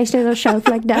having, like, a nice little shelf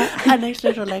like that. A nice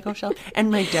little Lego shelf and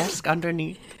my desk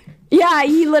underneath. Yeah,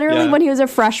 he literally, when he was a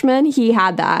freshman, he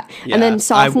had that. Yeah. And then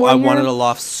sophomore I year, wanted a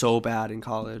loft so bad in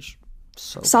college.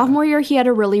 Sophomore year, he had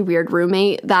a really weird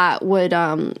roommate that would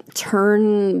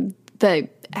turn the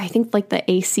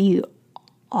AC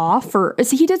off, or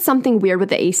so he did something weird with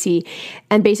the AC,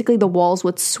 and basically the walls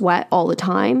would sweat all the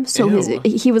time. So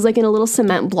he was like in a little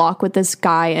cement block with this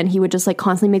guy, and he would just like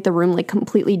constantly make the room like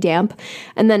completely damp.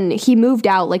 And then he moved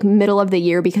out like middle of the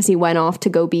year because he went off to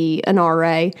go be an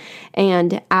RA.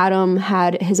 And Adam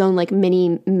had his own like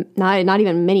mini, not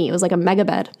even mini, it was like a mega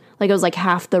bed. Like it was like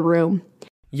half the room.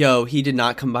 Yo, he did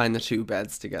not combine the two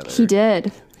beds together. He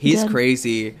did. He's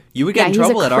crazy. You would get in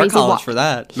trouble at our college for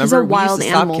that. Remember, we used to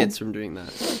stop kids from doing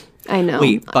that. I know.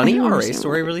 Wait, funny RA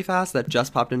story really fast that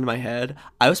just popped into my head.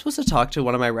 I was supposed to talk to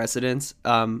one of my residents. Did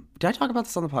I talk about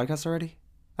this on the podcast already?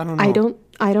 I don't know.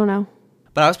 I don't know.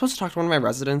 But I was supposed to talk to one of my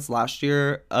residents last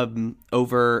year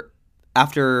over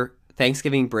after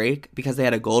Thanksgiving break because they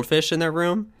had a goldfish in their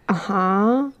room.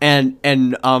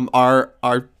 And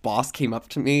our boss came up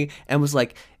to me and was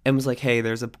like, hey,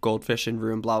 there's a goldfish in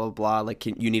room, blah blah blah. Like,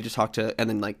 you need to talk to, and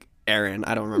then like Aaron,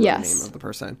 I don't remember the name of the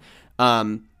person.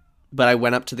 But I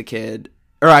went up to the kid,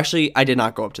 or actually, I did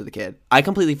not go up to the kid. I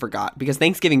completely forgot because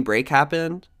Thanksgiving break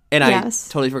happened, and I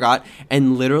totally forgot.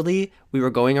 And literally, we were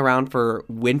going around for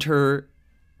winter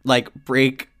like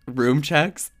break room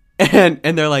checks. And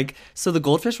they're like, so the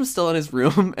goldfish was still in his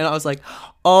room? And I was like,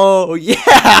 oh, yeah,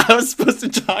 I was supposed to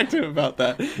talk to him about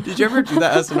that. Did you ever do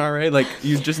that as an RA? Like,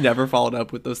 you just never followed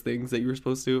up with those things that you were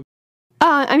supposed to?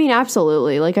 I mean,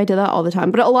 absolutely. Like, I did that all the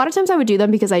time. But a lot of times I would do them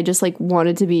because I just, like,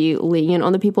 wanted to be lenient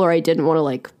on the people, or I didn't want to,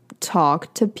 like,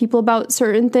 talk to people about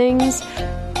certain things.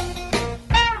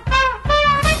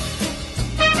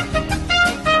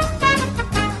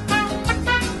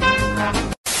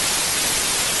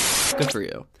 Good for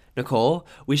you. Nicole,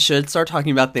 we should start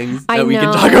talking about things that we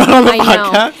can talk about on the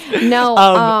podcast.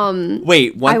 No.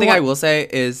 Wait, one thing I will say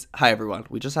is, hi everyone.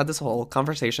 We just had this whole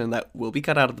conversation that will be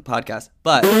cut out of the podcast,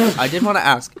 but I did want to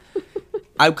ask,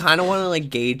 I kind of want to like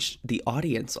gauge the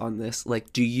audience on this.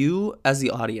 Like, do you as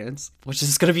the audience, which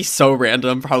is going to be so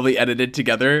random, probably edited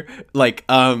together, like,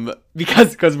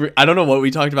 because I don't know what we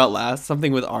talked about last,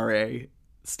 something with RA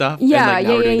stuff. Yeah,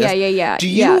 and, like, yeah. Do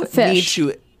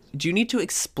you need to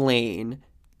explain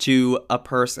to a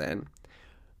person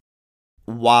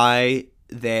why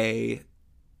they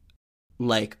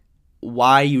like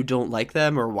why you don't like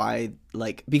them, or why,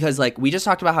 like, because like we just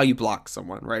talked about how you block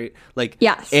someone, right? Like,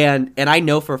 yes, and I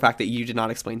know for a fact that you did not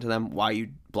explain to them why you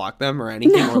block them or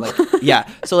anything. Or like, yeah,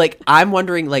 so like I'm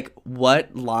wondering, like,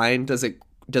 what line does it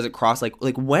cross? Like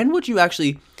when would you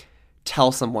actually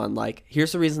tell someone, like,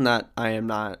 here's the reason that I am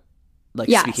not like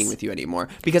speaking with you anymore?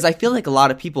 Because I feel like a lot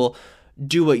of people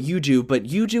do what you do, but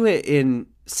you do it in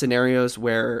scenarios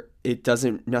where it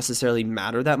doesn't necessarily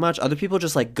matter that much. Other people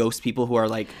just like ghost people who are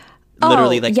like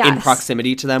literally in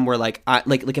proximity to them, where like I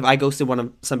like if I ghosted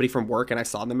somebody from work and I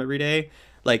saw them every day,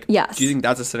 like, do you think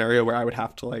that's a scenario where I would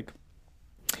have to like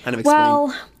kind of explain?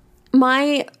 Well,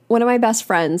 one of my best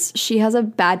friends, she has a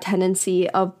bad tendency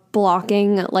of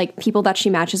blocking like people that she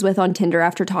matches with on Tinder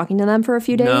after talking to them for a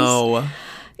few days. No.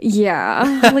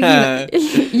 Yeah. Like,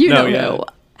 you know who.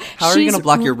 How are you going to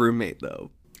block your roommate, though?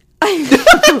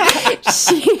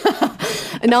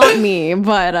 Not me,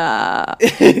 but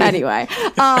anyway.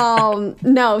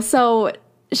 No, so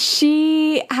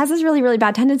she has this really, really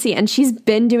bad tendency, and she's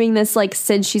been doing this like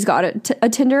since she's got a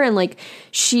Tinder, and like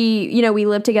we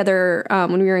lived together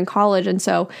when we were in college, and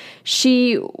so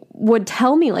she would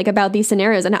tell me like about these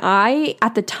scenarios, and I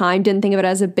at the time didn't think of it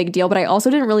as a big deal, but I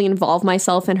also didn't really involve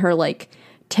myself in her like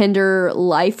Tinder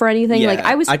life or anything. Like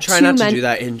I try not to do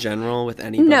that in general with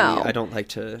anybody. No. I don't like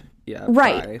to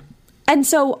right pry. And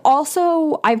so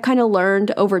also I've kind of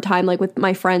learned over time, like with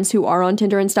my friends who are on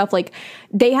Tinder and stuff, like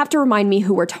they have to remind me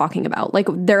who we're talking about. Like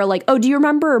they're like, oh, do you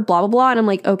remember blah, blah, blah? And I'm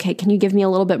like, okay, can you give me a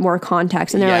little bit more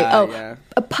context? And they're like, oh,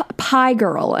 Pie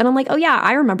Girl. And I'm like, oh yeah,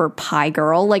 I remember Pie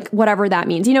Girl, like whatever that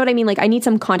means. You know what I mean? Like I need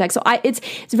some context. So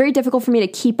it's very difficult for me to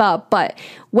keep up. But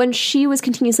when she was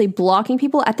continuously blocking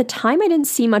people at the time, I didn't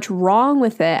see much wrong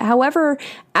with it. However,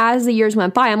 as the years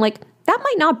went by, I'm like, that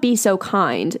might not be so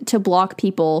kind to block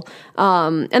people.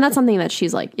 And that's something that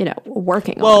she's like,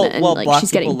 working on and like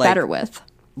she's getting better with.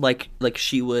 Like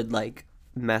she would like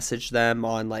message them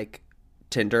on like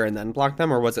Tinder and then block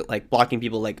them, or was it like blocking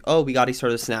people like, oh, we got each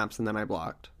other's snaps and then I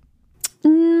blocked?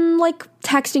 Like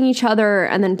texting each other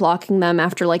and then blocking them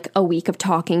after like a week of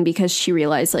talking because she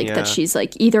realized like that she's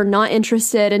like either not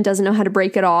interested and doesn't know how to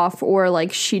break it off, or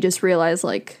like she just realized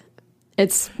like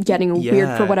it's getting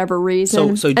weird for whatever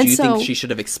reason. So do you think she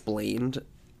should have explained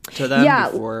to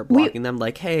them before blocking them?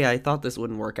 Like, hey, I thought this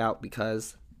wouldn't work out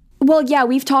because... Well, yeah,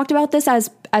 we've talked about this as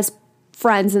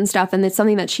friends and stuff, and it's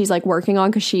something that she's like working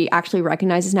on because she actually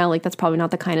recognizes now like that's probably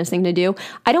not the kindest thing to do.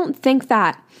 I don't think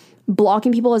that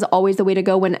blocking people is always the way to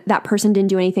go when that person didn't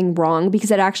do anything wrong,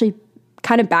 because it actually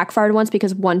kind of backfired once,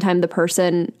 because one time the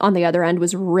person on the other end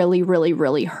was really, really,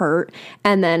 really hurt,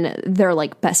 and then their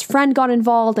like best friend got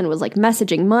involved and was like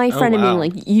messaging my friend and being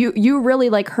like, you really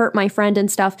like hurt my friend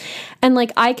and stuff. And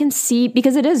like I can see,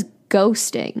 because it is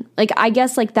ghosting. Like I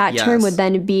guess like that term would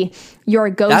then be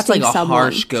you're ghosting. That's like a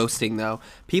harsh ghosting though.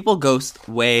 People ghost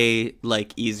way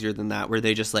like easier than that, where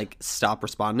they just like stop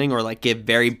responding or like give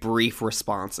very brief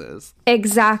responses.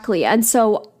 Exactly. And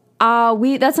so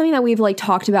that's something that we've like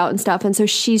talked about and stuff, and so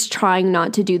she's trying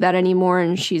not to do that anymore,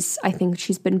 and I think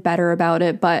she's been better about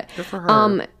it. But good for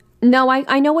her. No,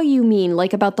 I know what you mean,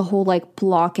 like about the whole like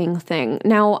blocking thing.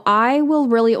 Now I will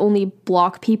really only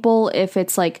block people if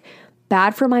it's like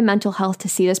bad for my mental health to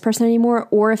see this person anymore,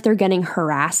 or if they're getting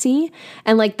harassy,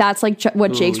 and like that's like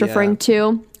what Jake's referring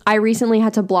to. I recently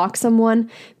had to block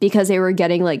someone because they were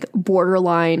getting like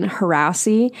borderline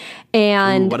harassy,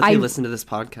 and what if they listen to this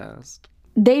podcast?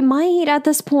 They might at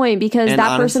this point, because that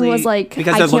honestly, person was like, I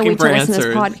can't wait to listen to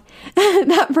this pod.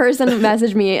 That person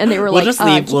messaged me and they were like,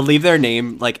 we'll leave their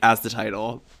name like as the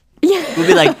title. Yeah. We'll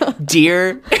be like,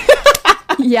 dear.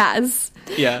 Yes.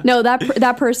 Yeah. No,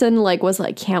 that person like was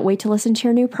like, can't wait to listen to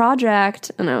your new project.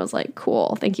 And I was like,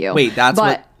 cool, thank you. Wait, that's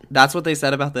what they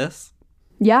said about this?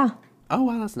 Yeah. Oh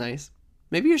wow, that's nice.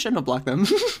 Maybe you shouldn't have blocked them.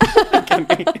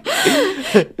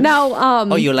 Now,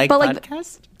 oh, you like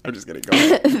podcasts? I'm just kidding. Go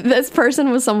on. This person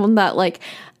was someone that like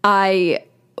I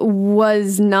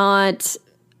was not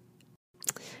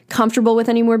comfortable with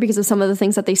anymore because of some of the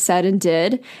things that they said and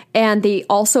did, and they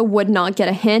also would not get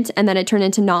a hint, and then it turned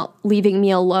into not leaving me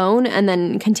alone and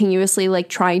then continuously like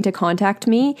trying to contact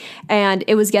me, and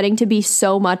it was getting to be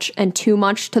so much and too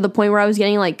much to the point where I was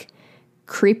getting like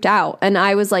creeped out, and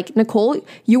I was like, Nicole,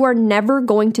 you are never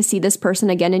going to see this person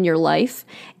again in your life.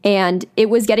 And it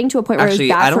was getting to a point where actually,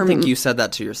 it was bad. I don't think you said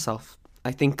that to yourself.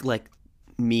 I think like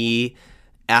me,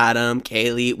 Adam,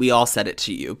 Kaylee, we all said it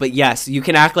to you. But yes, you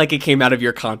can act like it came out of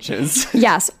your conscience.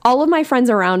 Yes, all of my friends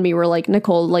around me were like,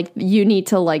 Nicole, like you need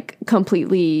to like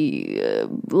completely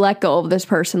let go of this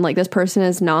person. Like this person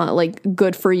is not like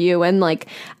good for you. And like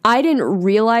I didn't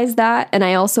realize that, and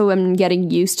I also am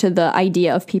getting used to the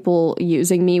idea of people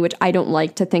using me, which I don't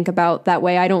like to think about that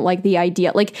way. I don't like the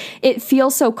idea. Like it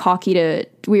feels so cocky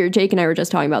Jake and I were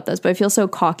just talking about this, but it feels so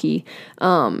cocky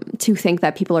to think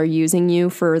that people are using you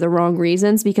for the wrong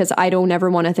reasons, because I don't ever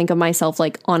want to think of myself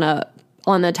like on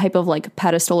the type of like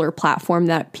pedestal or platform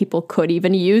that people could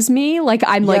even use me. Like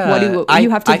I'm like, what do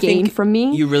you have to gain from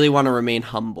me? You really want to remain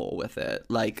humble with it.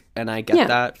 Like, and I get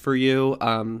that for you.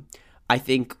 I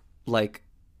think like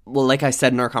I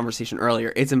said in our conversation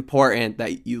earlier, it's important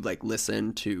that you like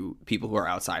listen to people who are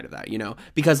outside of that,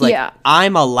 because like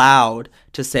I'm allowed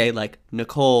to say like,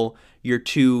 Nicole, you're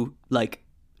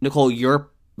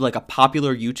like a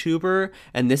popular YouTuber,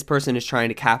 and this person is trying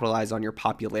to capitalize on your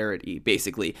popularity,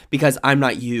 basically, because I'm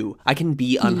not you. I can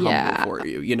be unhumble for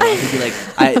you, I can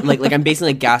be like, I'm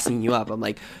basically like gassing you up. I'm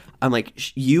like,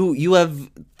 you have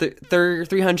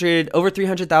over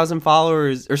 300,000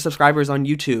 followers or subscribers on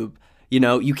YouTube.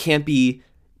 You can't be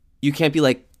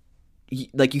like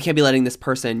you can't be letting this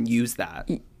person use that.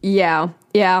 Yeah.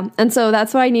 And so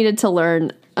that's what I needed to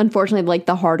learn, unfortunately, like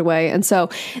the hard way. And so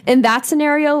in that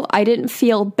scenario, I didn't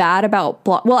feel bad about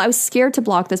I was scared to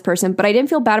block this person, but I didn't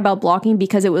feel bad about blocking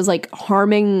because it was like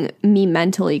harming me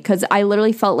mentally, because I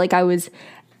literally felt like I was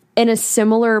in a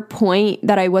similar point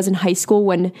that I was in high school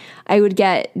when I would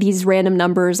get these random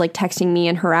numbers like texting me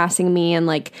and harassing me and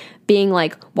like being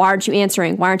like, why aren't you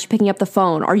answering? Why aren't you picking up the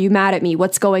phone? Are you mad at me?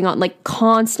 What's going on? Like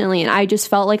constantly. And I just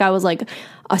felt like I was like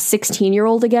a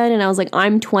 16-year-old again. And I was like,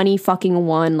 I'm 20 fucking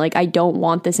one. Like, I don't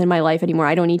want this in my life anymore.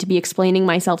 I don't need to be explaining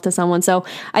myself to someone. So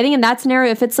I think in that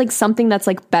scenario, if it's like something that's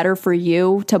like better for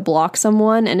you to block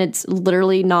someone and it's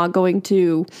literally not going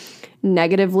to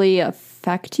negatively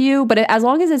affect you, but as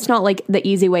long as it's not like the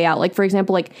easy way out, like for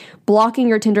example, like blocking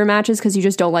your Tinder matches because you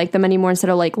just don't like them anymore instead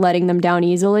of like letting them down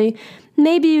easily,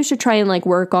 maybe you should try and like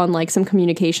work on like some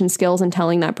communication skills and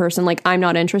telling that person like, I'm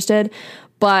not interested.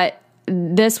 But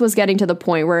this was getting to the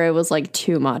point where it was like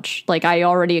too much. Like I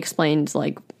already explained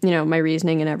like, you know, my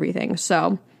reasoning and everything.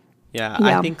 So yeah.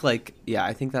 I think like,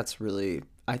 I think that's really,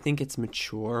 I think it's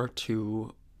mature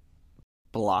to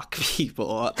block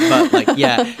people, but like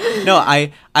no,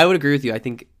 I would agree with you. I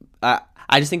think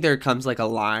I just think there comes like a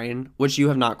line which you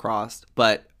have not crossed,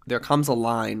 but there comes a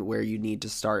line where you need to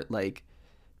start like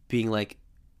being like,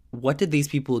 what did these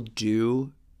people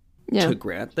do to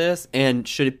grant this, and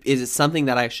is it something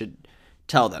that I should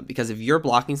tell them? Because if you're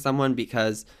blocking someone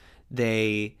because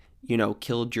they, you know,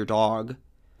 killed your dog,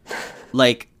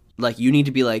 like you need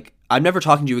to be like, I'm never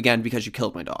talking to you again because you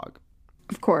killed my dog.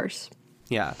 Of course.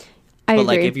 Yeah. But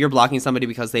like if you're blocking somebody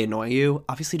because they annoy you,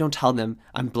 obviously don't tell them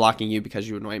I'm blocking you because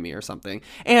you annoy me or something.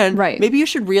 And maybe you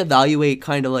should reevaluate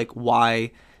kind of like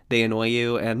why they annoy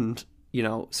you and, you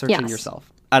know, searching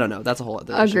yourself. I don't know. That's a whole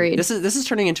other Agreed. issue. This is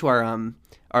turning into our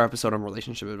episode on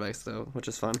relationship advice though, which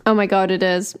is fun. Oh my God, it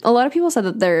is. A lot of people said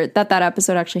that that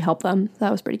episode actually helped them. That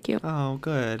was pretty cute. Oh,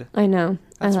 good. I know.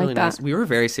 That's I like really that. nice. We were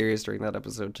very serious during that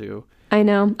episode too. I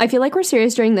know. I feel like we're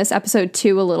serious during this episode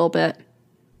too a little bit.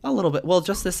 A little bit. Well,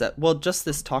 just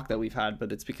this talk that we've had,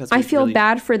 but it's because I feel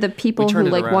bad for the people who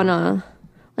like wanna,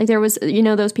 like there was, you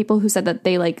know, those people who said that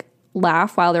they like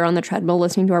laugh while they're on the treadmill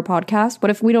listening to our podcast.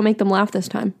 What if we don't make them laugh this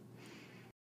time?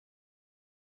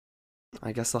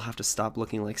 I guess they'll have to stop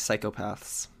looking like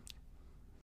psychopaths.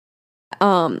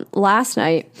 Last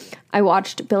night I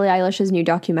watched Billie Eilish's new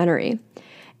documentary,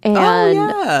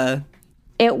 and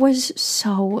it was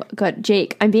so good.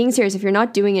 Jake, I'm being serious. If you're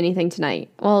not doing anything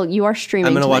tonight, well, you are streaming.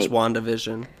 I'm gonna watch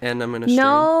WandaVision, and I'm gonna stream.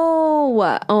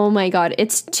 No, oh my God,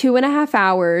 it's 2.5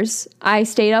 hours. I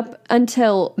stayed up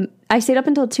until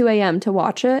 2 a.m. to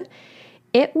watch it.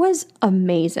 It was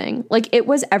amazing. Like it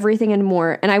was everything and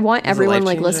more. And I want everyone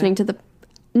like listening to the.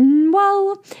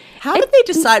 Well, how did they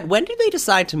decide? When did they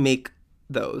decide to make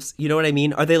those? You know what I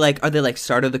mean? Are they like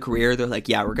start of the career? They're like,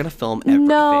 yeah, we're gonna film everything.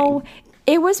 No.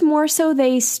 It was more so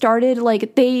they started,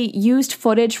 like, they used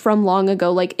footage from long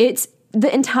ago. Like, it's,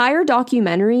 the entire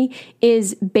documentary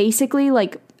is basically,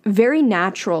 like, very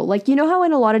natural. Like, you know how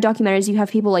in a lot of documentaries you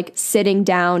have people, like, sitting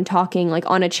down, talking, like,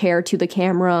 on a chair to the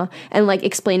camera and, like,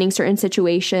 explaining certain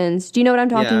situations. Do you know what I'm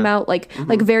talking about? Like,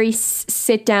 like, very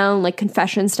sit down, like,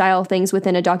 confession style things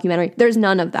within a documentary. There's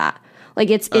none of that.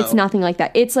 Like, it's nothing like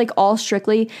that. It's, like, all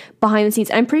strictly behind the scenes.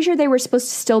 And I'm pretty sure they were supposed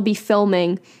to still be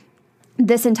filming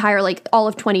this entire, like, all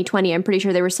of 2020, I'm pretty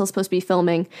sure they were still supposed to be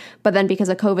filming, but then because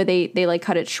of COVID, they like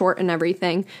cut it short and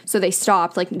everything, so they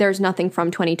stopped. Like, there's nothing from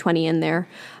 2020 in there.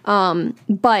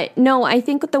 But no, I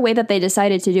think the way that they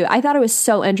decided to do it, I thought it was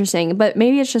so interesting, but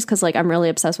maybe it's just because, like, I'm really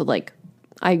obsessed with, like,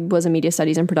 I was a media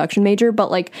studies and production major,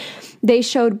 but like they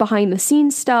showed behind the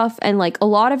scenes stuff, and like a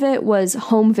lot of it was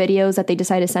home videos that they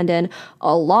decided to send in.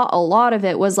 A lot of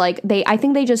it was like I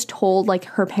think they just told like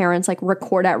her parents like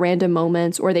record at random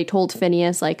moments, or they told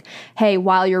Phineas like, hey,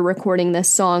 while you're recording this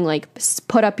song, like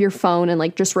put up your phone and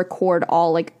like just record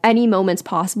all like any moments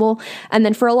possible. And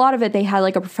then for a lot of it, they had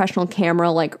like a professional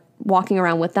camera like walking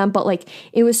around with them, but like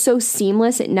it was so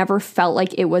seamless, it never felt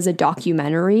like it was a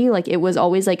documentary. Like it was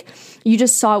always like you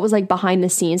just saw it was like behind the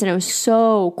scenes, and it was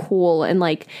so cool. And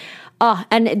like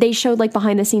and they showed like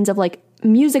behind the scenes of like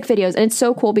music videos, and it's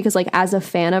so cool because like as a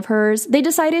fan of hers, they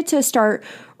decided to start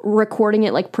recording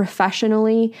it like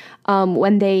professionally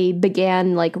when they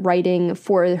began like writing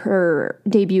for her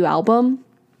debut album.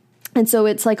 And so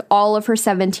it's like all of her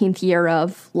 17th year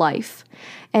of life.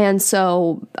 And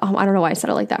so, I don't know why I said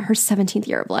it like that, her 17th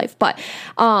year of life. But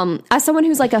as someone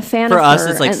who's like a fan of her. For us,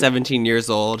 it's like 17 years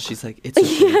old. She's like, it's her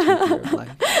 17th year of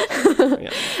life.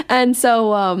 Yeah. And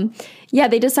so,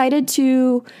 they decided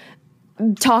to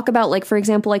talk about, like, for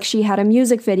example, like she had a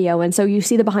music video, and so you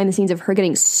see the behind the scenes of her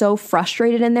getting so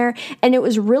frustrated in there, and it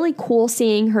was really cool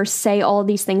seeing her say all of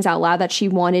these things out loud that she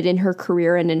wanted in her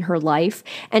career and in her life,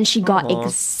 and she got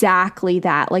exactly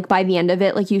that. Like by the end of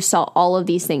it, like you saw all of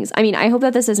these things. I mean, I hope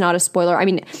that this is not a spoiler. I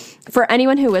mean, for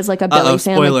anyone who is like a Billie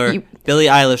fan, spoiler, like, Billie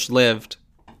Eilish lived.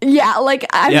 Yeah, like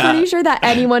I'm pretty sure that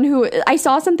anyone who I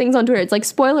saw some things on Twitter, it's like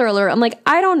spoiler alert. I'm like,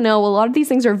 I don't know. A lot of these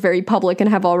things are very public and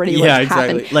have already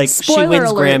happened. Like spoiler she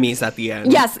wins alert. Grammys at the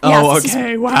end. Yes. Oh,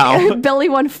 okay. Wow. Billie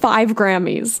won 5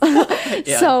 Grammys.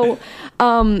 So,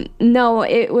 no,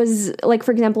 it was like,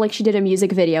 for example, like she did a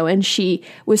music video and she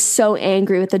was so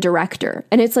angry with the director.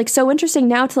 And it's like so interesting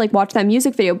now to like watch that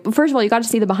music video. First of all, you got to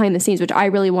see the behind the scenes, which I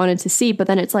really wanted to see, but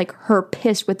then it's like her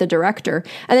pissed with the director.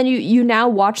 And then you now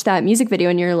watch that music video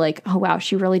and you're like, oh wow,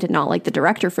 she really did not like the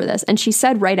director for this. And she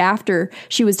said right after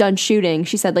she was done shooting,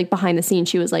 she said like behind the scenes,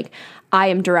 she was like, I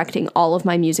am directing all of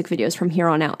my music videos from here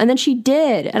on out. And then she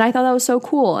did. And I thought that was so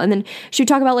cool. And then she would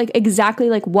talk about like exactly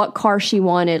like what car she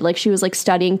wanted. Like she was like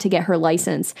studying to get her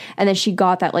license. And then she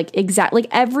got that like exact, like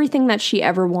everything that she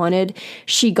ever wanted,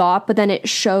 she got. But then it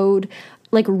showed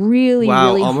like really,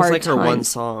 really almost hard like her times. one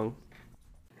song.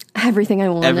 Everything I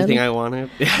wanted. Everything I wanted.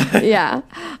 Yeah.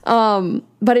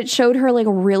 But it showed her like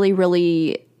a really,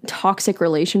 really toxic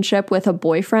relationship with a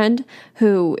boyfriend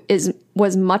who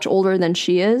was much older than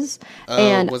she is.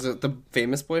 And was it the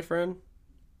famous boyfriend?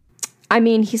 I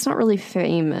mean, he's not really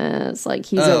famous. Like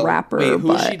he's a rapper. Wait,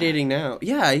 who is but she dating now?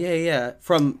 Yeah.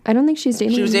 I don't think she's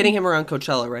dating. She was dating him around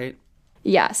Coachella, right?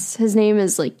 Yes, his name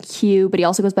is like Q, but he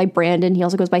also goes by Brandon. He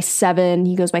also goes by Seven.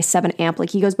 He goes by Seven Amp.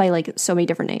 Like he goes by like so many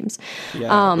different names.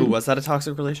 Yeah. Was that a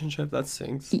toxic relationship? That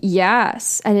stinks.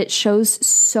 Yes, and it shows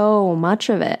so much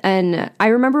of it. And I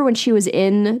remember when she was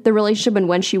in the relationship and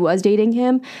when she was dating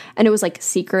him, and it was like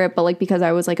secret, but like because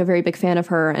I was like a very big fan of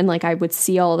her and like I would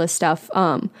see all this stuff.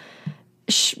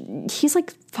 He's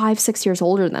like 5-6 years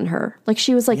older than her. Like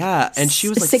she was like and she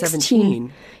was like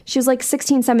 17. She was like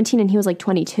 16, 17, and he was like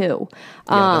 22.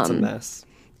 Yeah, that's a mess.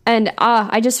 And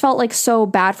I just felt like so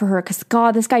bad for her because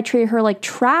God, this guy treated her like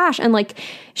trash. And like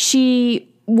she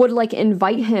would like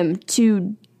invite him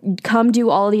to come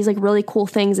do all of these like really cool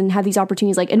things and have these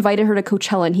opportunities, like invited her to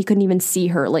Coachella and he couldn't even see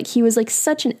her. Like he was like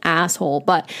such an asshole.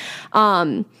 But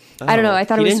I don't know. I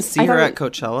thought he didn't see her at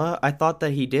Coachella. I thought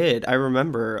that he did. I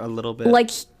remember a little bit.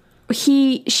 Like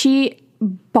she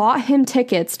bought him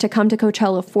tickets to come to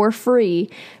Coachella for free,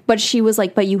 but she was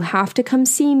like, but you have to come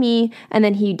see me. And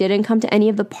then he didn't come to any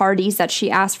of the parties that she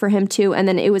asked for him to. And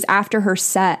then it was after her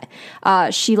set.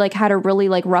 She like had a really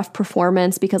like rough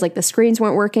performance because like the screens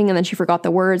weren't working and then she forgot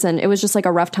the words and it was just like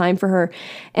a rough time for her.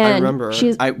 And I remember.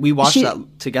 We watched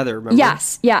that together, remember?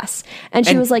 Yes. And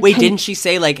she was like, wait, didn't she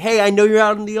say like, hey, I know you're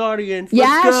out in the audience.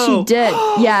 Yeah, Let's go. she did.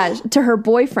 Yeah, to her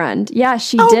boyfriend. Yeah,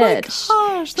 she did. Oh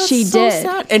my gosh, that's so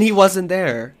sad. And he wasn't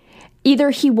there.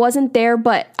 Either he wasn't there,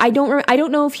 but I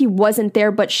don't know if he wasn't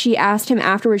there, but she asked him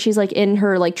afterwards. She's like in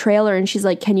her like trailer and she's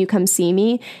like, can you come see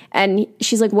me? And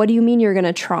she's like, what do you mean you're going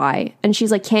to try? And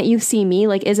she's like, can't you see me?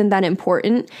 Like, isn't that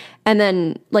important? And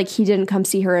then like he didn't come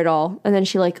see her at all. And then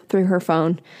she like threw her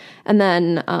phone. And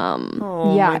then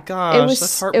my gosh,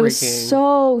 that's heartbreaking. It was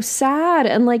so sad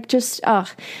and like just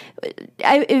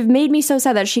it made me so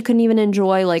sad that she couldn't even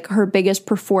enjoy like her biggest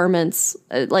performance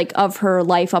like of her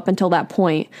life up until that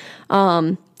point.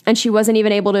 And she wasn't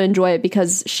even able to enjoy it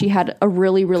because she had a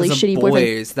really, really shitty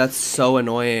boyfriend. That's so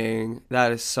annoying.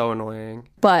 That is so annoying.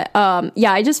 But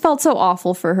yeah, I just felt so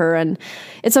awful for her. And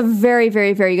it's a very,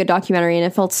 very, very good documentary. And it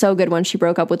felt so good when she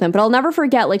broke up with him. But I'll never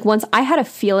forget, like, once I had a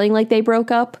feeling like they broke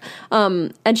up.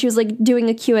 And she was, like, doing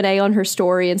a Q&A on her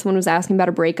story. And someone was asking about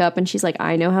a breakup. And she's like,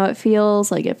 I know how it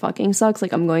feels. Like, it fucking sucks.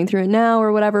 Like, I'm going through it now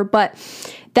or whatever. But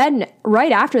then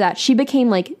right after that, she became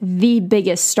like the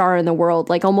biggest star in the world,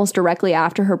 like almost directly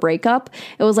after her breakup.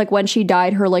 It was like when she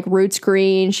dyed her like roots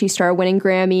green, she started winning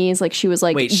Grammys. Like she was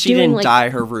like, wait, she didn't dye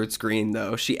her roots green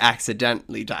though. She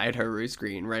accidentally dyed her roots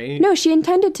green, right? No, she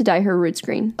intended to dye her roots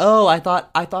green. Oh, I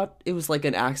thought it was like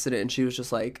an accident and she was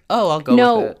just like, oh, I'll go with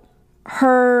it.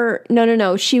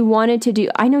 No. She wanted to do,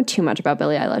 I know too much about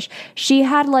Billie Eilish.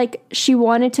 She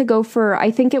wanted to go for,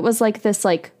 I think it was like this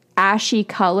like ashy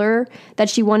color that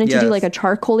she wanted to do, like a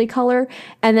charcoaly color,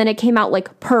 and then it came out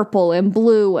like purple and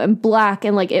blue and black,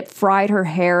 and like it fried her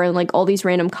hair and like all these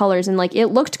random colors, and like it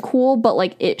looked cool, but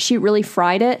like she really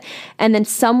fried it. And then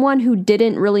someone who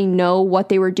didn't really know what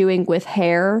they were doing with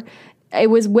hair, it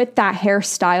was with that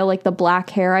hairstyle, like the black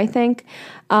hair, I think,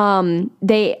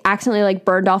 they accidentally like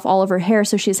burned off all of her hair,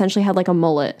 so she essentially had like a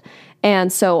mullet.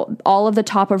 And so all of the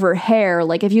top of her hair,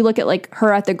 like if you look at like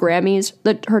her at the Grammys,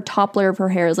 her top layer of her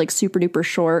hair is like super duper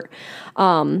short.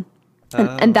 And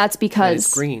that's because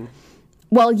it's green.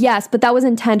 Well, yes, but that was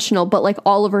intentional. But like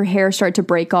all of her hair started to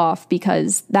break off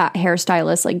because that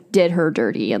hairstylist like did her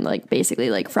dirty and like basically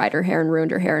like fried her hair and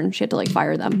ruined her hair, and she had to like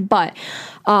fire them. But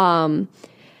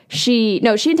she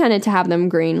intended to have them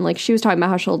green. Like she was talking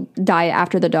about how she'll dye it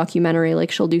after the documentary,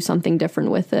 like she'll do something different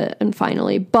with it and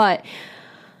finally. But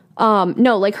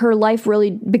no, like her life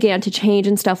really began to change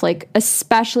and stuff, like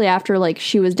especially after like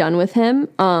she was done with him.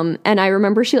 And I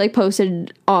remember she like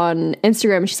posted on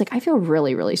Instagram, she's like, I feel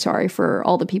really, really sorry for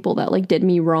all the people that like did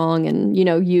me wrong and, you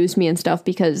know, used me and stuff,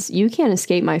 because you can't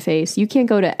escape my face. You can't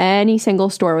go to any single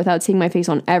store without seeing my face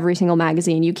on every single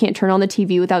magazine. You can't turn on the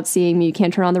TV without seeing me. You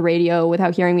can't turn on the radio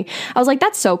without hearing me. I was like,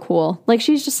 that's so cool. Like,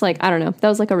 she's just like, I don't know. That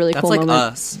was like a really cool moment.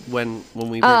 That's like us when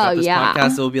we break up this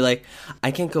podcast. It will be like,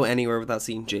 I can't go anywhere without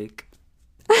seeing Jake.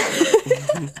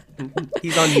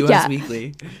 He's on US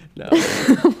Weekly. No.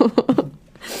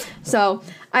 So,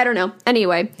 I don't know.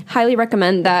 Anyway, highly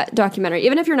recommend that documentary.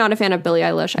 Even if you're not a fan of Billie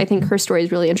Eilish, I think her story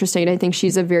is really interesting. I think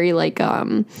she's a very like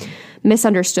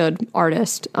misunderstood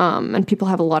artist, and people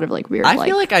have a lot of like weird. I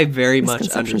feel like I very much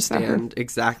understand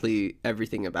exactly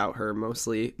everything about her.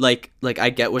 Mostly, like I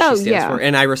get what she stands for,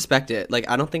 and I respect it. Like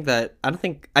I don't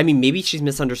think. I mean, maybe she's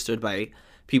misunderstood by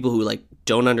people who like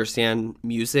don't understand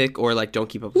music or like don't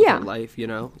keep up with her life, you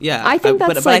know? Yeah. I think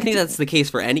but I think that's the case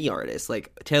for any artist,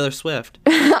 like Taylor Swift.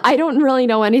 I don't really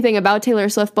know anything about Taylor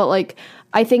Swift, but like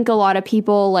I think a lot of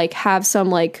people like have some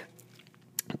like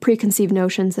preconceived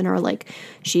notions and are like,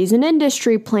 she's an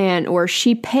industry plant, or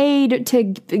she paid to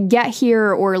get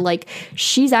here, or like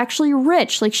she's actually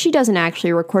rich, like she doesn't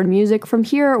actually record music from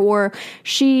here, or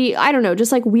she, I don't know,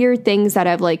 just like weird things that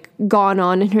have like gone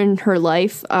on in her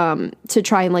life to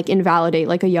try and like invalidate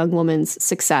like a young woman's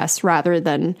success rather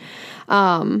than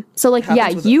so like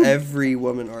with every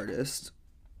woman artist.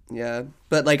 Yeah.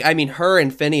 But like I mean her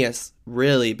and Phineas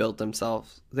really built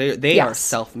themselves. They are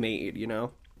self-made, you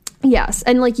know? Yes,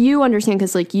 and like you understand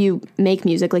because like you make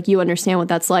music, like you understand what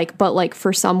that's like. But like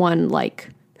for someone like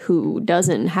who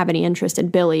doesn't have any interest in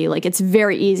Billie, like it's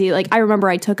very easy. Like I remember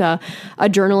I took a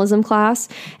journalism class,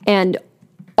 and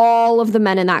all of the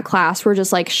men in that class were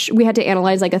just like, we had to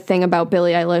analyze like a thing about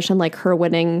Billie Eilish and like her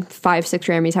winning 5-6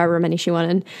 Grammys, however many she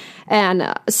won.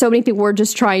 And so many people were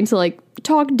just trying to like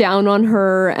talk down on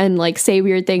her and like say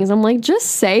weird things. I'm like, just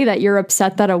say that you're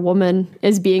upset that a woman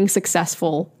is being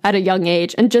successful at a young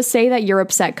age, and just say that you're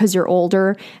upset because you're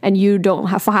older and you don't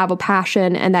have a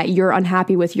passion and that you're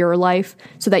unhappy with your life,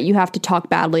 so that you have to talk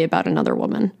badly about another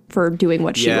woman for doing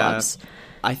what she loves.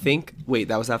 I think, wait,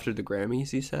 that was after the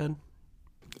Grammys, you said?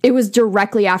 It was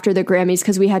directly after the Grammys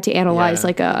because we had to analyze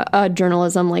like a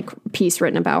journalism like piece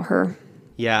written about her.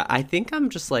 Yeah, I think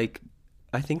I'm just like,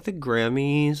 I think the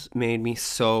Grammys made me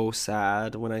so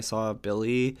sad when I saw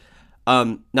Billie.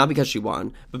 Not because she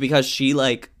won, but because she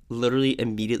like literally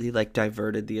immediately like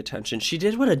diverted the attention. She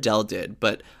did what Adele did,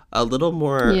 but a little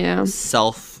more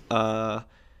self.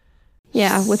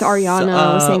 With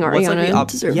Ariana saying Ariana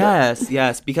deserved it.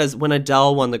 Yes, because when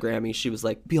Adele won the Grammy, she was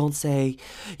like, Beyonce,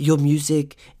 your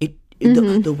music,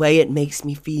 the way it makes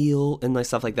me feel, and like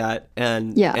stuff like that.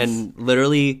 And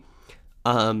literally,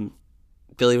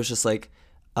 Billie was just like,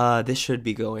 this should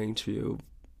be going to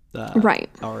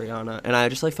Ariana. And I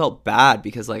just like felt bad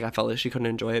because like I felt like she couldn't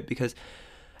enjoy it, because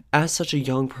as such a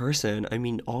young person, I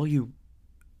mean,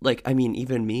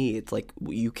 even me, it's like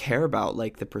you care about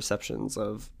like the perceptions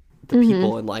of the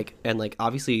people, and like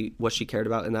obviously what she cared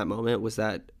about in that moment was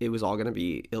that it was all going to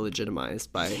be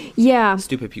illegitimized by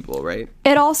stupid people, right?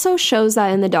 It also shows that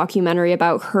in the documentary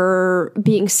about her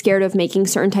being scared of making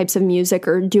certain types of music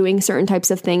or doing certain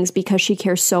types of things because she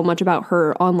cares so much about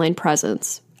her online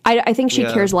presence. I think she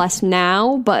cares less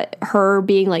now, but her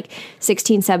being like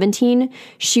 16, 17,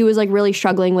 she was like really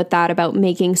struggling with that about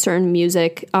making certain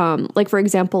music. Like for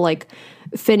example, like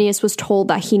Phineas was told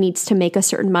that he needs to make a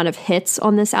certain amount of hits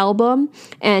on this album,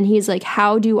 and he's like,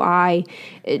 how do I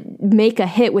make a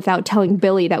hit without telling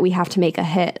Billie that we have to make a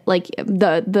hit? Like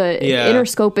the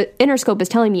Interscope is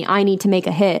telling me I need to make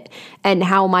a hit, and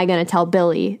how am I going to tell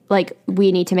Billie like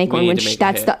we need to make one when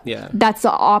that's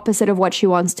the opposite of what she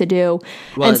wants to do?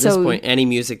 Well, and at this point, any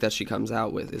music that she comes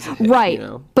out with is a hit, right? You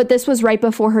know? But this was right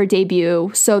before her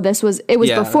debut, so it was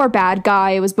before Bad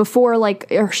Guy. It was before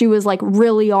like she was like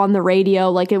really on the radio.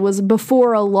 Like it was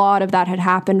before a lot of that had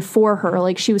happened for her.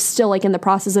 Like she was still like in the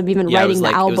process of even writing the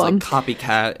album. It was like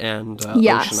Copycat and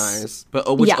Ocean Eyes, but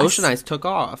Ocean Eyes took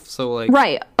off. So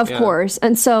like of course,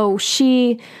 and so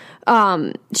she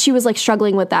was like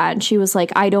struggling with that, and she was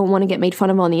like, I don't want to get made fun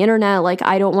of on the internet, like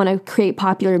I don't want to create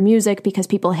popular music because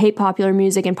people hate popular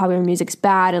music and popular music's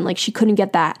bad, and like she couldn't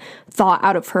get that thought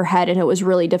out of her head, and it was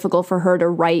really difficult for her to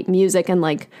write music. And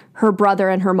like her brother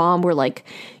and her mom were like,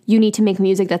 you need to make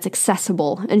music that's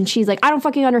accessible. And she's like, I don't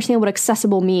fucking understand what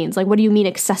accessible means. Like, what do you mean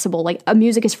accessible? Like, a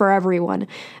music is for everyone.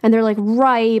 And they're like,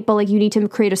 right, but like, you need to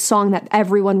create a song that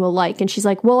everyone will like. And she's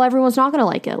like, well, everyone's not going to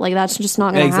like it. Like, that's just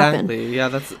not going to happen. Exactly. Yeah,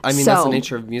 that's the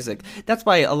nature of music. That's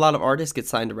why a lot of artists get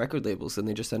signed to record labels and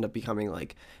they just end up becoming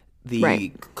like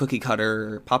the cookie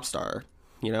cutter pop star,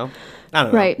 you know? I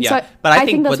don't know. Right. Yeah. So but I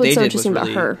think that's what what's they so did interesting was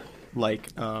really, about her. like,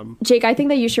 Jake, I think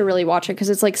that you should really watch it because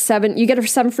it's like you get a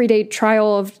 7 free day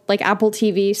trial of like Apple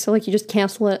TV. So like you just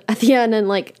cancel it at the end and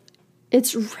like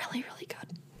it's really, really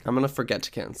good. I'm going to forget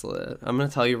to cancel it. I'm going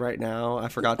to tell you right now. I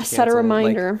forgot to set a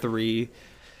reminder. Like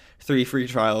three free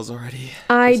trials already.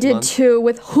 I did too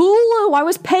with Hulu. I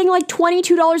was paying like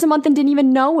 $22 a month and didn't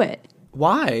even know it.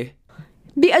 Why?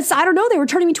 Because I don't know. They were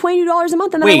charging me $22 a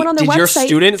month and then I went on their website. Did your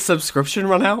student subscription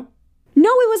run out? No,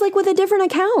 it was like with a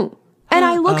different account. And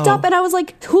I looked up and I was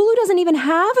like, Hulu doesn't even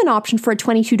have an option for a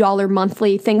 $22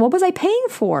 monthly thing. What was I paying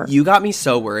for? You got me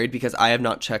so worried because I have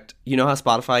not checked. You know how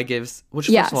Spotify gives? Which,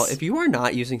 yes. First of all, if you are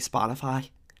not using Spotify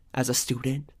as a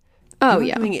student,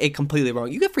 you're doing it completely wrong.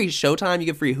 You get free Showtime, you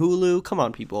get free Hulu. Come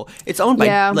on, people. It's owned by,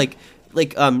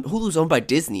 Hulu's owned by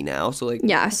Disney now. So, like.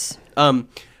 Yes.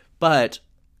 But.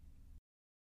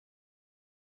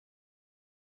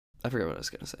 I forgot what I was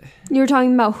gonna say. You were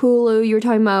talking about Hulu. You were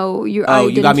talking about you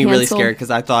got me really scared because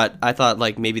I thought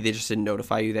like maybe they just didn't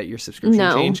notify you that your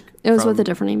subscription changed. No, it was with a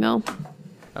different email.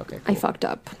 Okay, cool. I fucked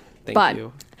up. Thank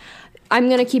you. I'm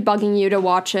gonna keep bugging you to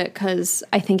watch it because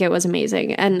I think it was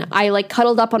amazing, and I like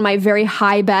cuddled up on my very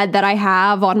high bed that I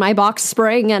have on my box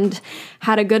spring and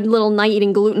had a good little night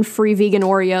eating gluten-free vegan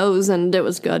Oreos, and it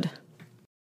was good.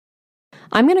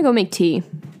 I'm gonna go make tea.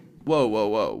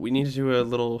 Whoa. We need to do a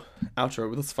little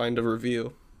outro. Let's find a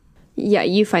review. Yeah,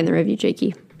 you find the review,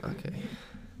 Jakey. Okay.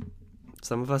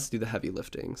 Some of us do the heavy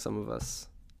lifting. Some of us...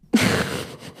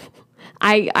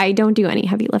 I don't do any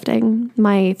heavy lifting.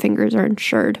 My fingers are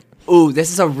insured. Ooh,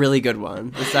 this is a really good one.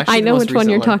 This is actually I know which one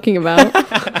you're talking about.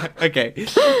 Okay.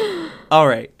 All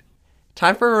right.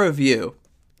 Time for a review.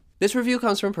 This review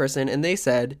comes from a person, and they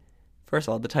said, first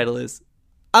of all, the title is,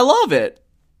 I love it.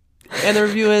 And the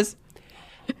review is,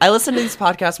 I listen to these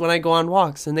podcasts when I go on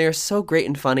walks, and they are so great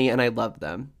and funny, and I love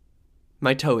them.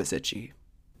 My toe is itchy.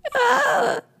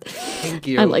 Thank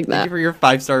you. I like that. Thank you for your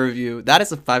 5-star review. That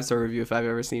is a 5-star review if I've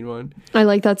ever seen one. I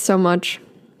like that so much.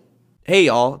 Hey,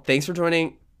 y'all. Thanks for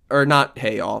joining. Or not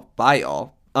hey, y'all. Bye,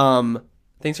 y'all.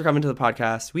 Thanks for coming to the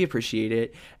podcast. We appreciate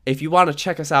it. If you want to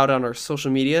check us out on our social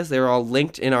medias, they're all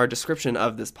linked in our description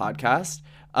of this podcast.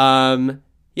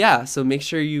 Yeah, so make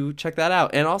sure you check that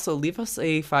out. And also leave us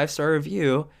a 5-star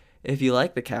review if you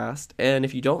like the cast. And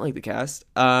if you don't like the cast,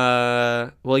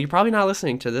 well, you're probably not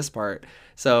listening to this part.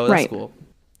 So that's cool.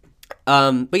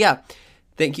 But yeah,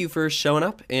 thank you for showing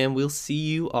up, and we'll see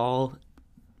you all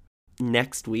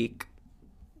next week.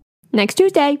 Next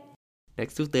Tuesday.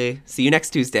 See you next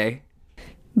Tuesday.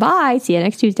 Bye. See you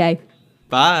next Tuesday.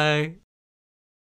 Bye.